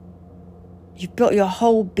them. You've built your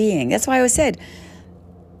whole being. That's why I always said,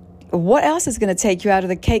 What else is going to take you out of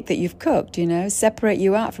the cake that you've cooked, separate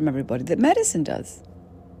you out from everybody? That medicine does.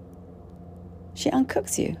 She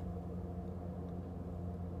uncooks you.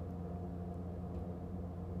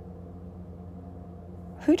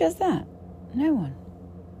 Who does that? No one.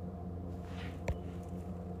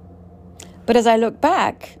 But as I look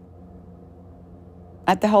back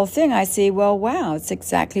at the whole thing, I see, well, wow, it's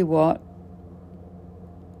exactly what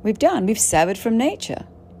we've done. We've severed from nature.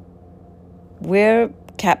 We're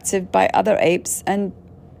captive by other apes and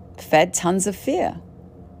fed tons of fear.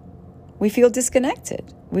 We feel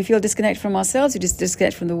disconnected. We feel disconnected from ourselves. We just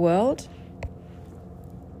disconnect from the world,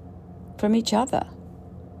 from each other.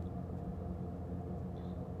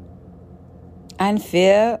 And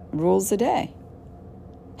fear rules the day.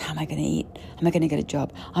 How am I going to eat? How am I going to get a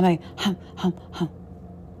job?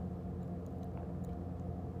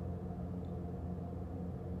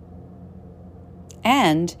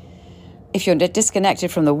 And if you're disconnected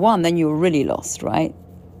from the one, then you're really lost, right?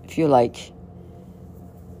 If you're like,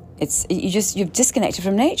 you've disconnected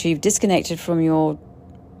from nature. You've disconnected from your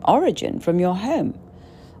origin, from your home.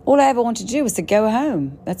 All I ever wanted to do was to go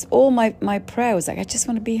home. That's all my prayer was like, I just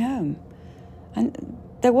want to be home. And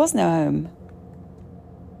there was no home.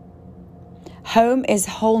 Home is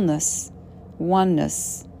wholeness,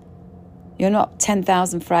 oneness. You're not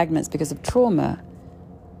 10,000 fragments because of trauma.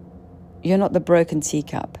 You're not the broken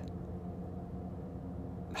teacup.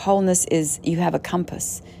 Wholeness is you have a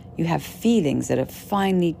compass. You have feelings that are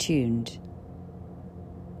finely tuned.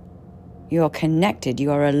 You are connected.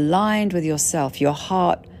 You are aligned with yourself. Your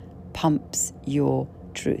heart pumps your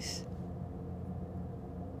truth.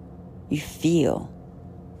 You feel.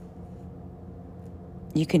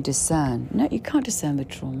 You can discern. No, you can't discern with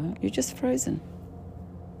trauma. You're just frozen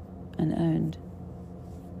and owned.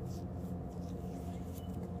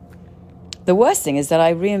 The worst thing is that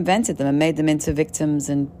I reinvented them and made them into victims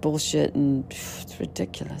and bullshit, and it's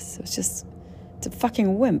ridiculous. It's a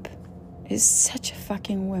fucking wimp. It's such a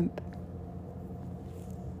fucking wimp.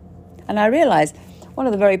 And I realized one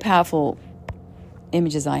of the very powerful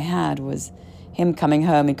images I had was him coming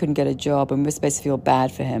home. He couldn't get a job, and we're supposed to feel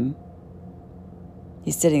bad for him.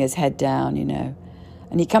 He's sitting his head down,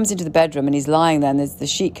 And he comes into the bedroom and he's lying there, and the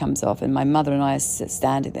sheet comes off, and my mother and I are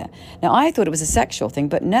standing there. Now, I thought it was a sexual thing,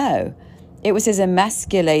 but no. It was his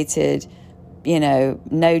emasculated,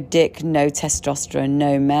 no dick, no testosterone,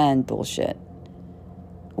 no man bullshit.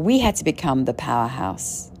 We had to become the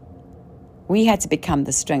powerhouse. We had to become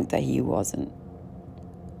the strength that he wasn't.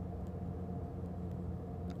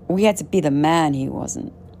 We had to be the man he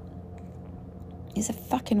wasn't. He's a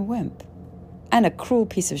fucking wimp. And a cruel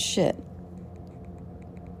piece of shit.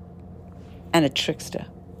 And a trickster.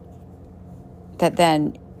 That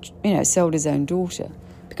then, sold his own daughter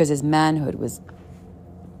because his manhood was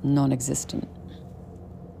non-existent.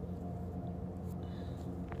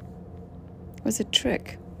 It was a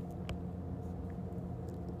trick.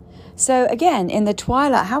 So again, in the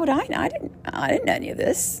twilight, how would I know? I didn't know any of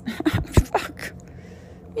this. Fuck.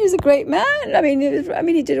 He was a great man.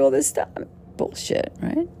 He did all this stuff. Bullshit,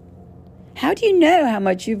 right? How do you know how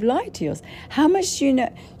much you've lied to yourself? How much do you know?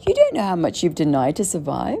 You don't know how much you've denied to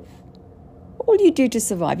survive. All you do to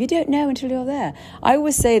survive, you don't know until you're there. I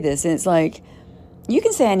always say this, and it's like, you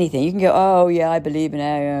can say anything. You can go, oh, yeah, I believe in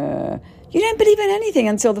it. You don't believe in anything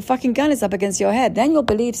until the fucking gun is up against your head. Then you'll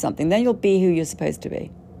believe something. Then you'll be who you're supposed to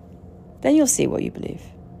be. Then you'll see what you believe.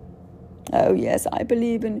 Oh, yes, I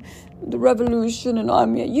believe in the revolution,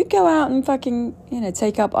 and you go out and fucking,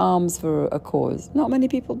 take up arms for a cause. Not many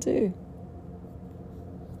people do.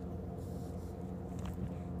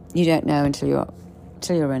 You don't know until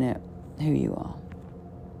you're in it who you are.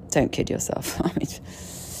 Don't kid yourself.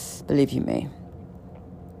 Believe you me.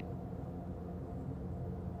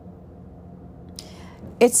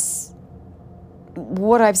 It's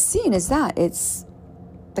what I've seen is that it's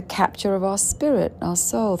the capture of our spirit, our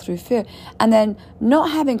soul through fear. And then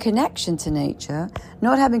not having connection to nature,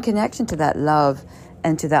 not having connection to that love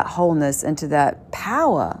and to that wholeness and to that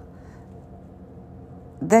power,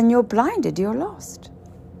 then you're blinded, you're lost.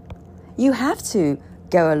 You have to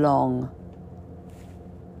go along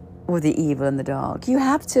with the evil and the dark. You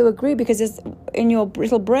have to agree, because in your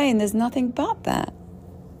little brain, there's nothing but that.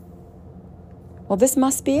 Well, this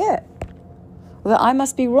must be it. Well, I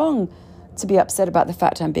must be wrong to be upset about the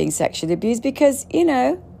fact I'm being sexually abused, because,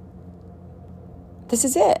 this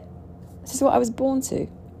is it. This is what I was born to.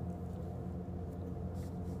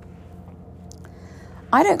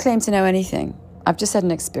 I don't claim to know anything. I've just had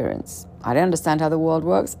an experience. I don't understand how the world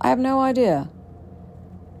works. I have no idea.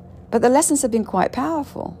 But the lessons have been quite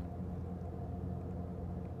powerful.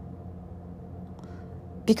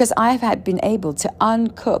 Because I've been able to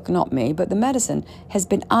uncook, not me, but the medicine has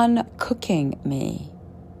been uncooking me,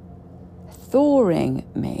 thawing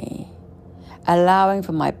me, allowing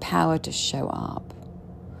for my power to show up.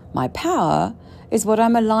 My power is what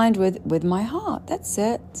I'm aligned with my heart. That's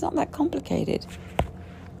it. It's not that complicated.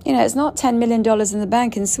 It's not $10 million in the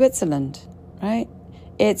bank in Switzerland, right?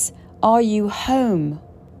 It's, are you home?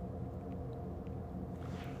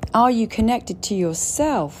 Are you connected to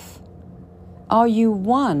yourself? Are you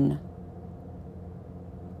one?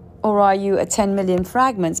 Or are you a 10 million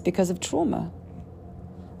fragments because of trauma,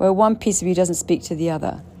 where one piece of you doesn't speak to the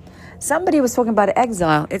other? Somebody was talking about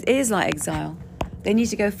exile. It is like exile. They need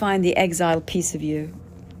to go find the exile piece of you.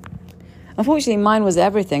 Unfortunately, mine was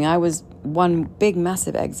everything. I was one big,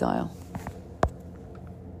 massive exile.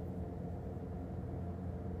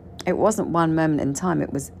 It wasn't one moment in time.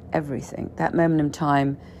 It was everything. That moment in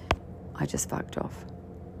time, I just fucked off.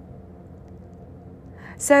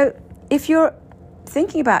 So if you're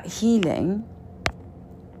thinking about healing,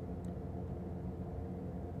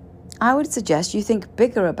 I would suggest you think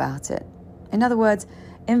bigger about it. In other words,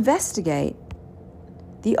 investigate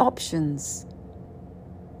the options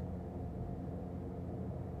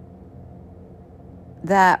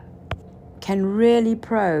that can really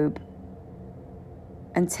probe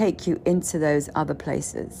and take you into those other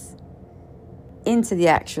places, into the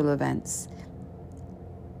actual events.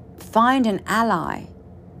 Find an ally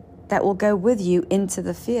that will go with you into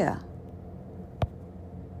the fear,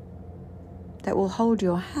 that will hold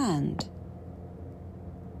your hand,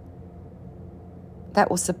 that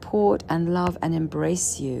will support and love and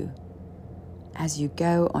embrace you as you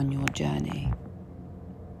go on your journey.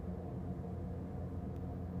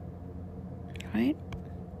 Right?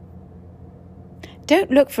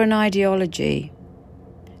 Don't look for an ideology.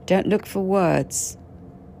 Don't look for words.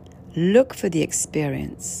 Look for the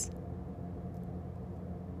experience.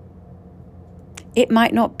 It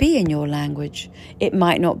might not be in your language. It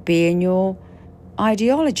might not be in your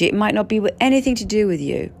ideology. It might not be with anything to do with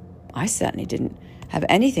you. I certainly didn't have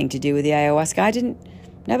anything to do with the ayahuasca. I didn't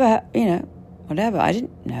know about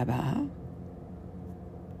her.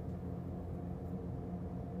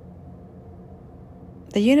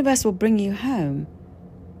 The universe will bring you home.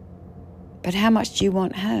 But how much do you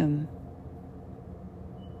want home?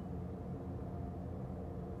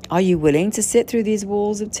 Are you willing to sit through these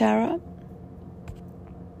walls of terror?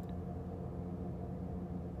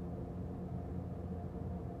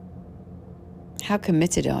 How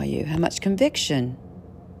committed are you? How much conviction?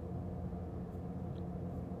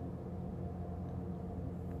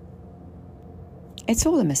 It's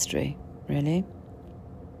all a mystery, really.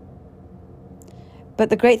 But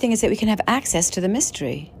the great thing is that we can have access to the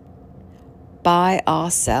mystery by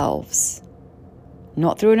ourselves,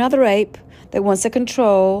 not through another ape that wants to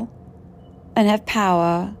control and have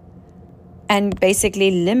power and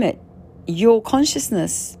basically limit your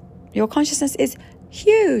consciousness. Your consciousness is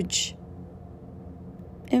huge,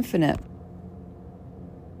 infinite.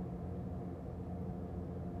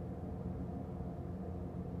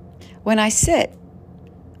 When I sit,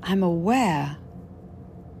 I'm aware.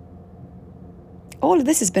 All of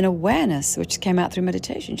this has been awareness, which came out through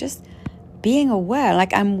meditation. Just being aware,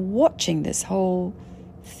 like I'm watching this whole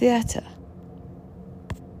theater.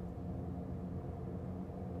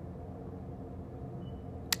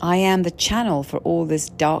 I am the channel for all this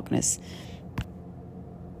darkness.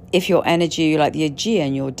 If your energy, you're like the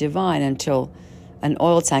Aegean, you're divine until an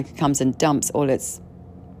oil tanker comes and dumps all its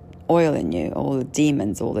oil in you, all the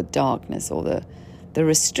demons, all the darkness, all the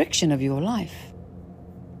restriction of your life.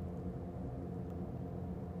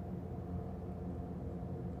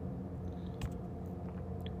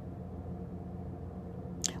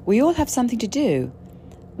 We all have something to do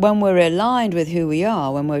when we're aligned with who we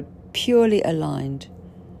are, when we're purely aligned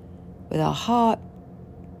with our heart,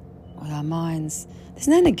 with our minds. There's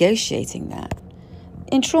no negotiating that.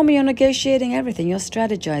 In trauma, you're negotiating everything. You're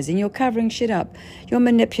strategizing. You're covering shit up. You're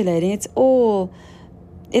manipulating. It's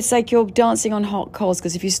like you're dancing on hot coals,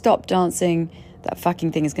 because if you stop dancing, that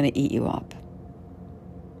fucking thing is going to eat you up.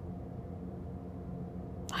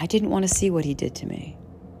 I didn't want to see what he did to me.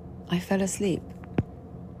 I fell asleep.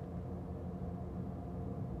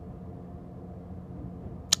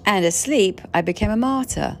 And asleep, I became a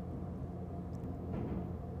martyr.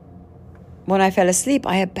 When I fell asleep,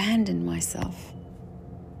 I abandoned myself.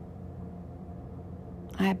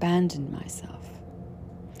 I abandoned myself.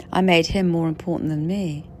 I made him more important than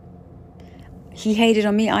me. He hated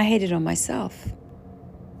on me, I hated on myself.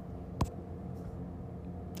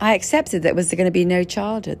 I accepted that there was going to be no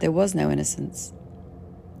childhood. There was no innocence.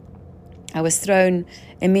 I was thrown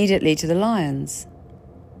immediately to the lions.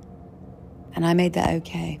 And I made that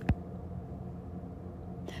okay.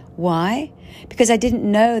 Why? Because I didn't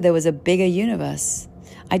know there was a bigger universe.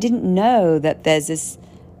 I didn't know that there's this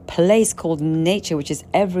place called nature, which is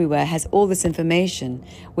everywhere, has all this information,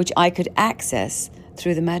 which I could access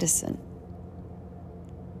through the medicine.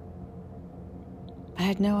 I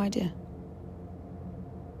had no idea.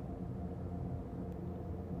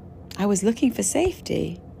 I was looking for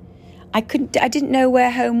safety. I didn't know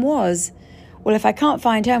where home was. Well, if I can't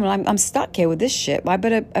find home, well, I'm stuck here with this shit. Well, I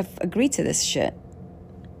better agree to this shit.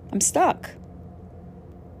 I'm stuck.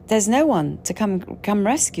 There's no one to come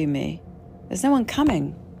rescue me. There's no one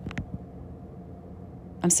coming.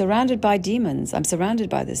 I'm surrounded by demons. I'm surrounded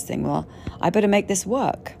by this thing. Well, I better make this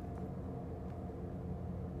work.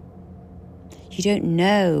 You don't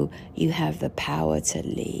know you have the power to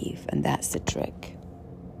leave, and that's the trick.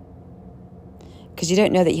 Because you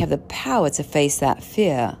don't know that you have the power to face that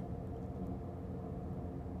fear,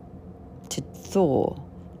 to thaw,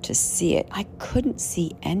 to see it. I couldn't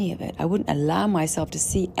see any of it. I wouldn't allow myself to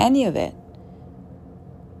see any of it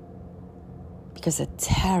because the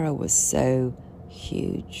terror was so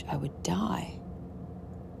huge. I would die.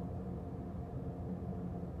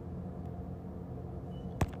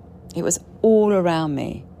 It was all around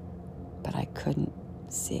me, but I couldn't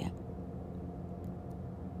see it.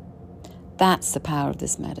 That's the power of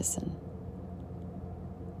this medicine.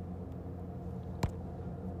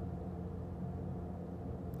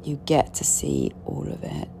 You get to see all of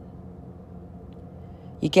it.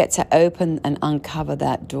 You get to open and uncover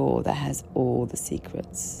that door that has all the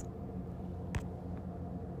secrets.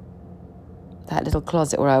 That little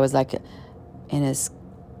closet where I was like in a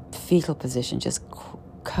fetal position, just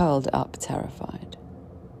curled up, terrified.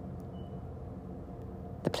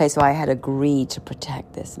 The place where I had agreed to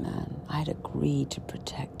protect this man. I had agreed to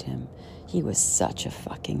protect him. He was such a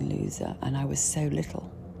fucking loser, and I was so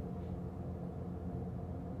little.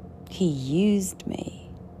 He used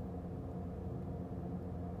me.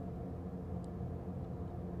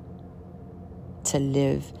 To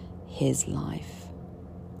live his life.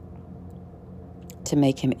 To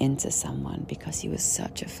make him into someone because he was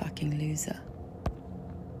such a fucking loser.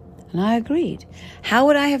 And I agreed. How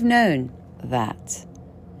would I have known that?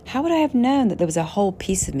 How would I have known that there was a whole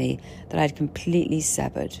piece of me that I'd completely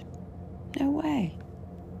severed? No way.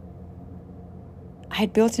 I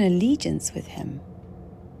had built an allegiance with him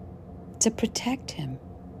to protect him.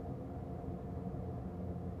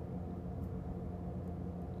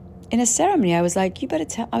 In a ceremony, I was like, you better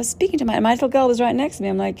tell, I was speaking to my little girl was right next to me.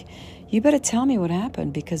 I'm like, you better tell me what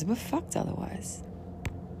happened because we're fucked otherwise.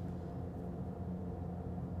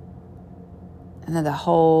 And then the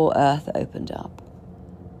whole earth opened up.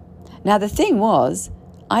 Now, the thing was,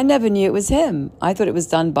 I never knew it was him. I thought it was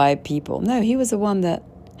done by people. No, he was the one that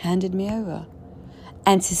handed me over.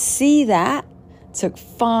 And to see that took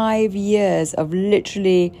 5 years of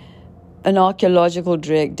literally an archaeological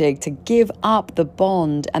dig to give up the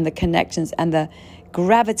bond and the connections and the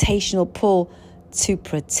gravitational pull to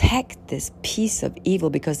protect this piece of evil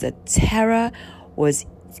because the terror was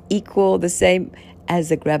equal, the same as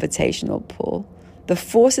the gravitational pull. The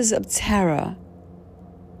forces of terror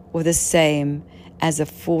were the same as the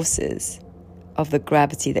forces of the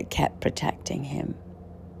gravity that kept protecting him.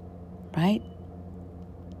 Right?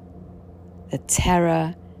 The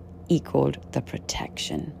terror equaled the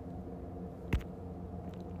protection.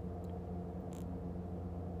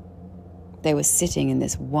 They were sitting in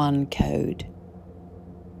this one code.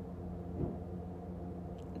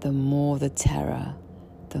 The more the terror,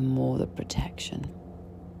 the more the protection.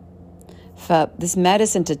 For this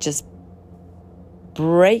medicine to just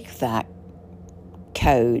break that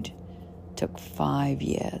code took 5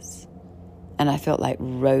 years. And I felt like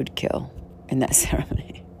roadkill in that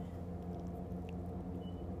ceremony.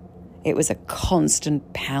 It was a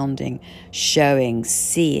constant pounding, showing,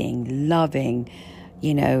 seeing, loving,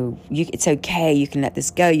 it's okay, you can let this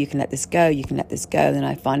go, you can let this go, you can let this go. And then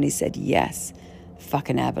I finally said, yes,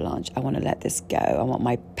 fucking avalanche, I want to let this go. I want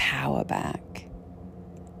my power back.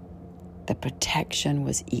 The protection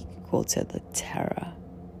was equal to the terror.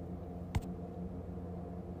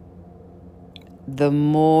 The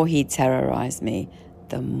more he terrorized me,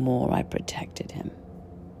 the more I protected him.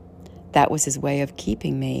 That was his way of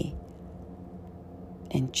keeping me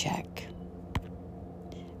in check.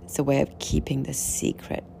 It's a way of keeping the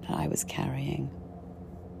secret that I was carrying.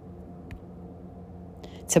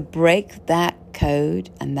 To break that code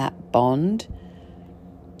and that bond,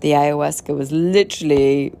 the ayahuasca was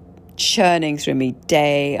literally churning through me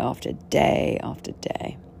day after day after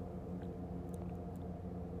day.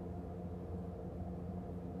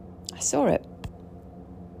 I saw it.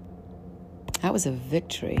 That was a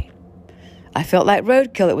victory. I felt like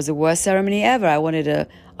roadkill. It was the worst ceremony ever.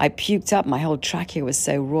 I puked up. My whole trachea was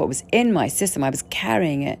so raw. It was in my system. I was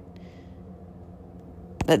carrying it.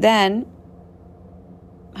 But then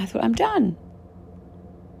I thought, I'm done.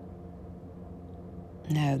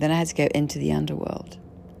 No, then I had to go into the underworld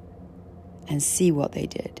and see what they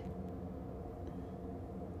did.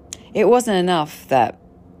 It wasn't enough that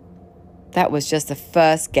was just the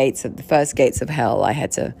first gates of hell I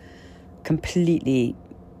had to completely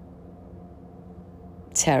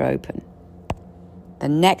tear open. The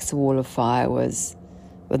next wall of fire was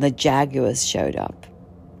when the jaguars showed up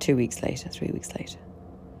 3 weeks later.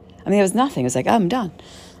 I mean, there was nothing. It was like, oh, I'm done.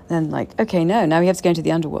 And then like, okay, no, now we have to go into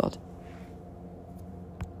the underworld.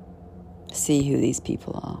 See who these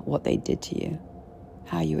people are, what they did to you,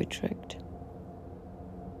 how you were tricked.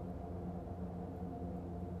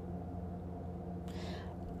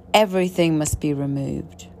 Everything must be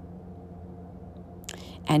removed.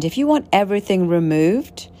 And if you want everything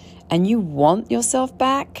removed and you want yourself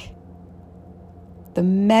back, the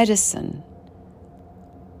medicine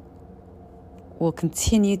will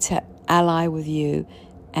continue to ally with you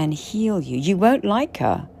and heal you. You won't like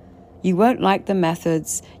her. You won't like the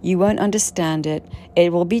methods. You won't understand it.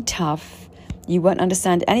 It will be tough. You won't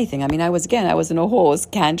understand anything. I mean, I was on a horse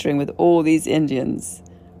cantering with all these Indians,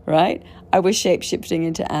 right? I was shape-shifting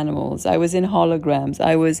into animals. I was in holograms.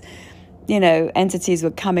 I was, entities were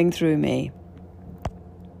coming through me.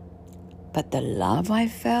 But the love I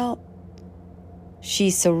felt, she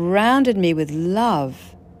surrounded me with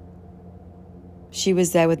love. She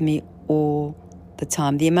was there with me all the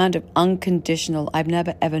time. The amount of unconditional, I've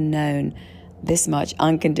never ever known this much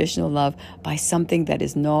unconditional love by something that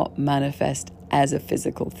is not manifest as a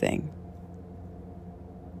physical thing.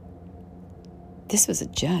 This was a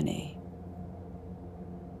journey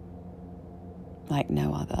like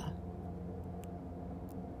no other.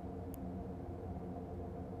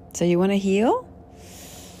 So you want to heal?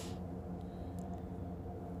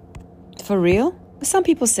 For real? Some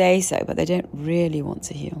people say so, but they don't really want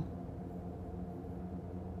to heal.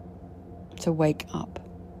 To wake up.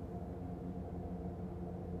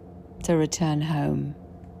 To return home.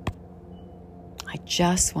 I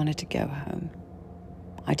just wanted to go home.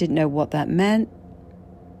 I didn't know what that meant.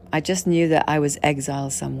 I just knew that I was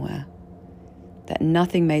exiled somewhere. That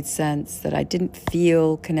nothing made sense, that I didn't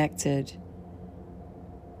feel connected.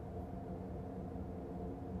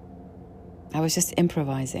 I was just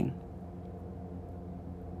improvising.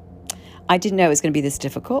 I didn't know it was going to be this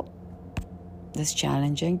difficult, this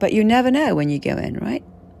challenging, but you never know when you go in, right?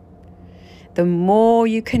 The more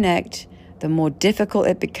you connect, the more difficult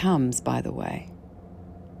it becomes, by the way.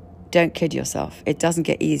 Don't kid yourself. It doesn't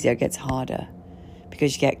get easier, it gets harder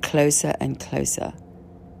because you get closer and closer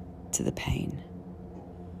to the pain,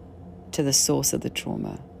 to the source of the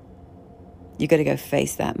trauma. You got to go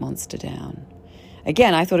face that monster down.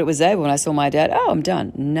 Again, I thought it was over when I saw my dad. Oh, I'm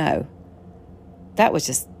done. No. That was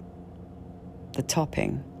just the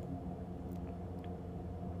topping.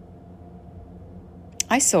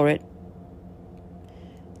 I saw it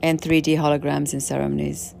in 3D holograms in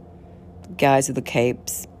ceremonies. Guys with the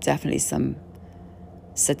capes. Definitely some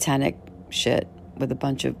satanic shit with a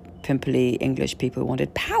bunch of pimply English people who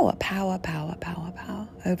wanted power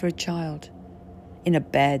over a child. In a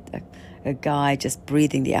bed, a guy just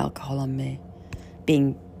breathing the alcohol on me.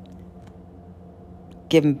 Being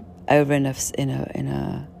given over in a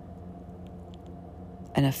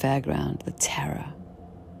fairground, the terror.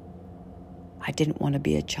 I didn't want to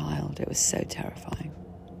be a child. It was so terrifying.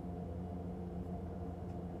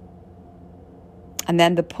 And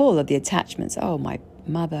then the pull of the attachments. Oh, my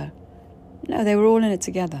mother. No, they were all in it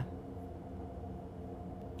together.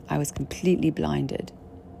 I was completely blinded.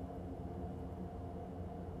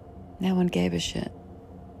 No one gave a shit.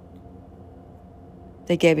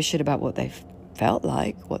 They gave a shit about what they felt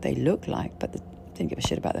like, what they looked like, but they didn't give a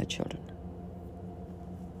shit about their children.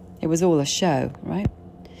 It was all a show, right?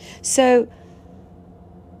 So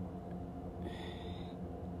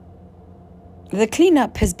the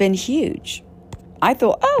cleanup has been huge. I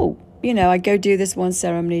thought, I'd go do this one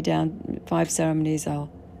ceremony down, 5 ceremonies, No.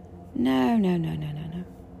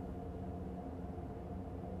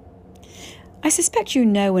 I suspect you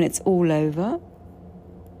know when it's all over.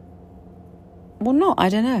 Well, not, I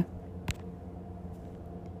don't know.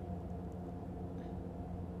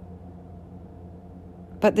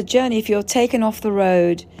 But the journey, if you're taken off the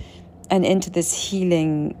road and into this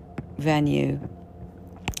healing venue,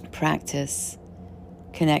 practice,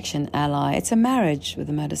 connection, ally, it's a marriage with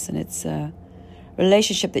the medicine. It's a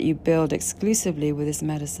relationship that you build exclusively with this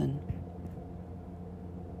medicine.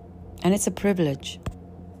 And it's a privilege.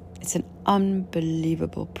 It's an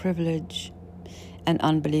unbelievable privilege an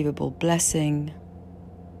unbelievable blessing.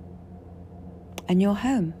 And you're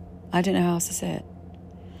home. I don't know how else to say it.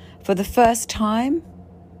 For the first time,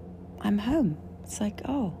 I'm home. It's like,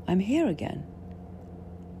 oh, I'm here again.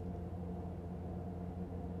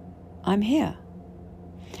 I'm here.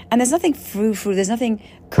 And there's nothing frou-frou. There's nothing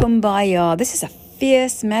kumbaya. This is a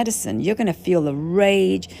fierce medicine. You're going to feel the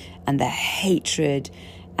rage and the hatred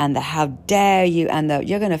and the how dare you, and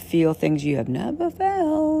you're going to feel things you have never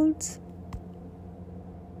felt.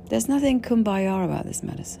 There's nothing kumbaya about this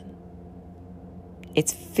medicine.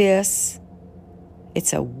 It's fierce.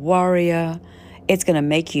 It's a warrior. It's going to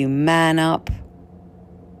make you man up.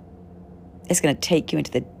 It's going to take you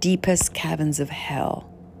into the deepest caverns of hell.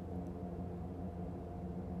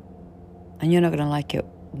 And you're not going to like it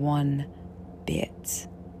one bit.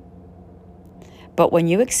 But when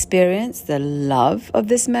you experience the love of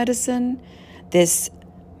this medicine, this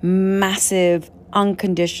massive,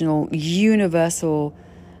 unconditional, universal,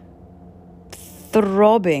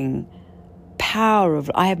 throbbing power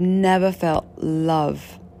of, I have never felt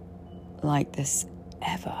love like this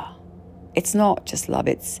ever. It's not just love,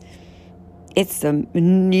 it's the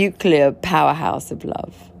nuclear powerhouse of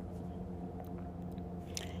love.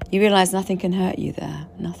 You realize nothing can hurt you there.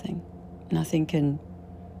 Nothing. Nothing can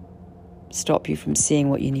stop you from seeing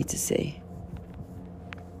what you need to see.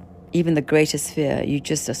 Even the greatest fear, you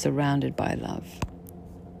just are surrounded by love.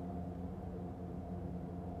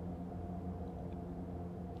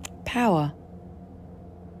 Power.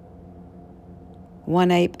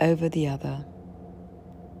 One ape over the other.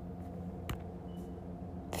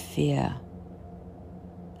 Fear.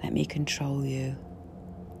 Let me control you.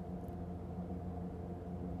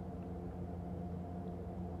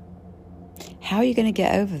 How are you going to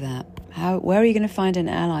get over that? Where are you going to find an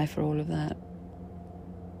ally for all of that?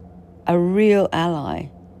 A real ally.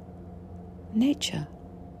 Nature.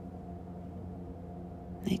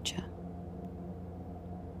 Nature.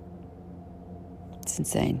 It's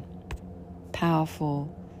insane.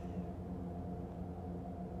 Powerful.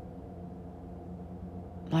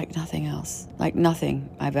 Like nothing else. Like nothing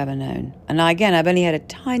I've ever known. And again, I've only had a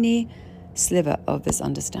tiny sliver of this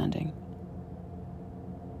understanding.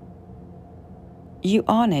 You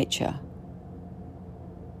are nature.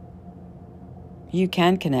 You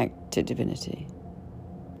can connect to divinity.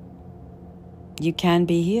 You can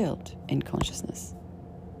be healed in consciousness.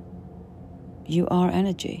 You are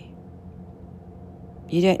energy.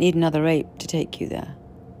 You don't need another ape to take you there.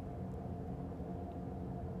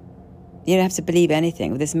 You don't have to believe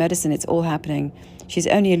anything. With this medicine, it's all happening. She's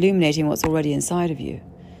only illuminating what's already inside of you.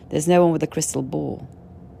 There's no one with a crystal ball.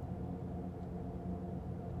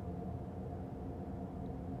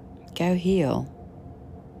 Go heal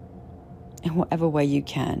in whatever way you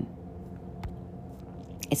can.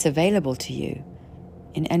 It's available to you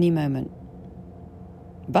in any moment.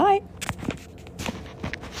 Bye.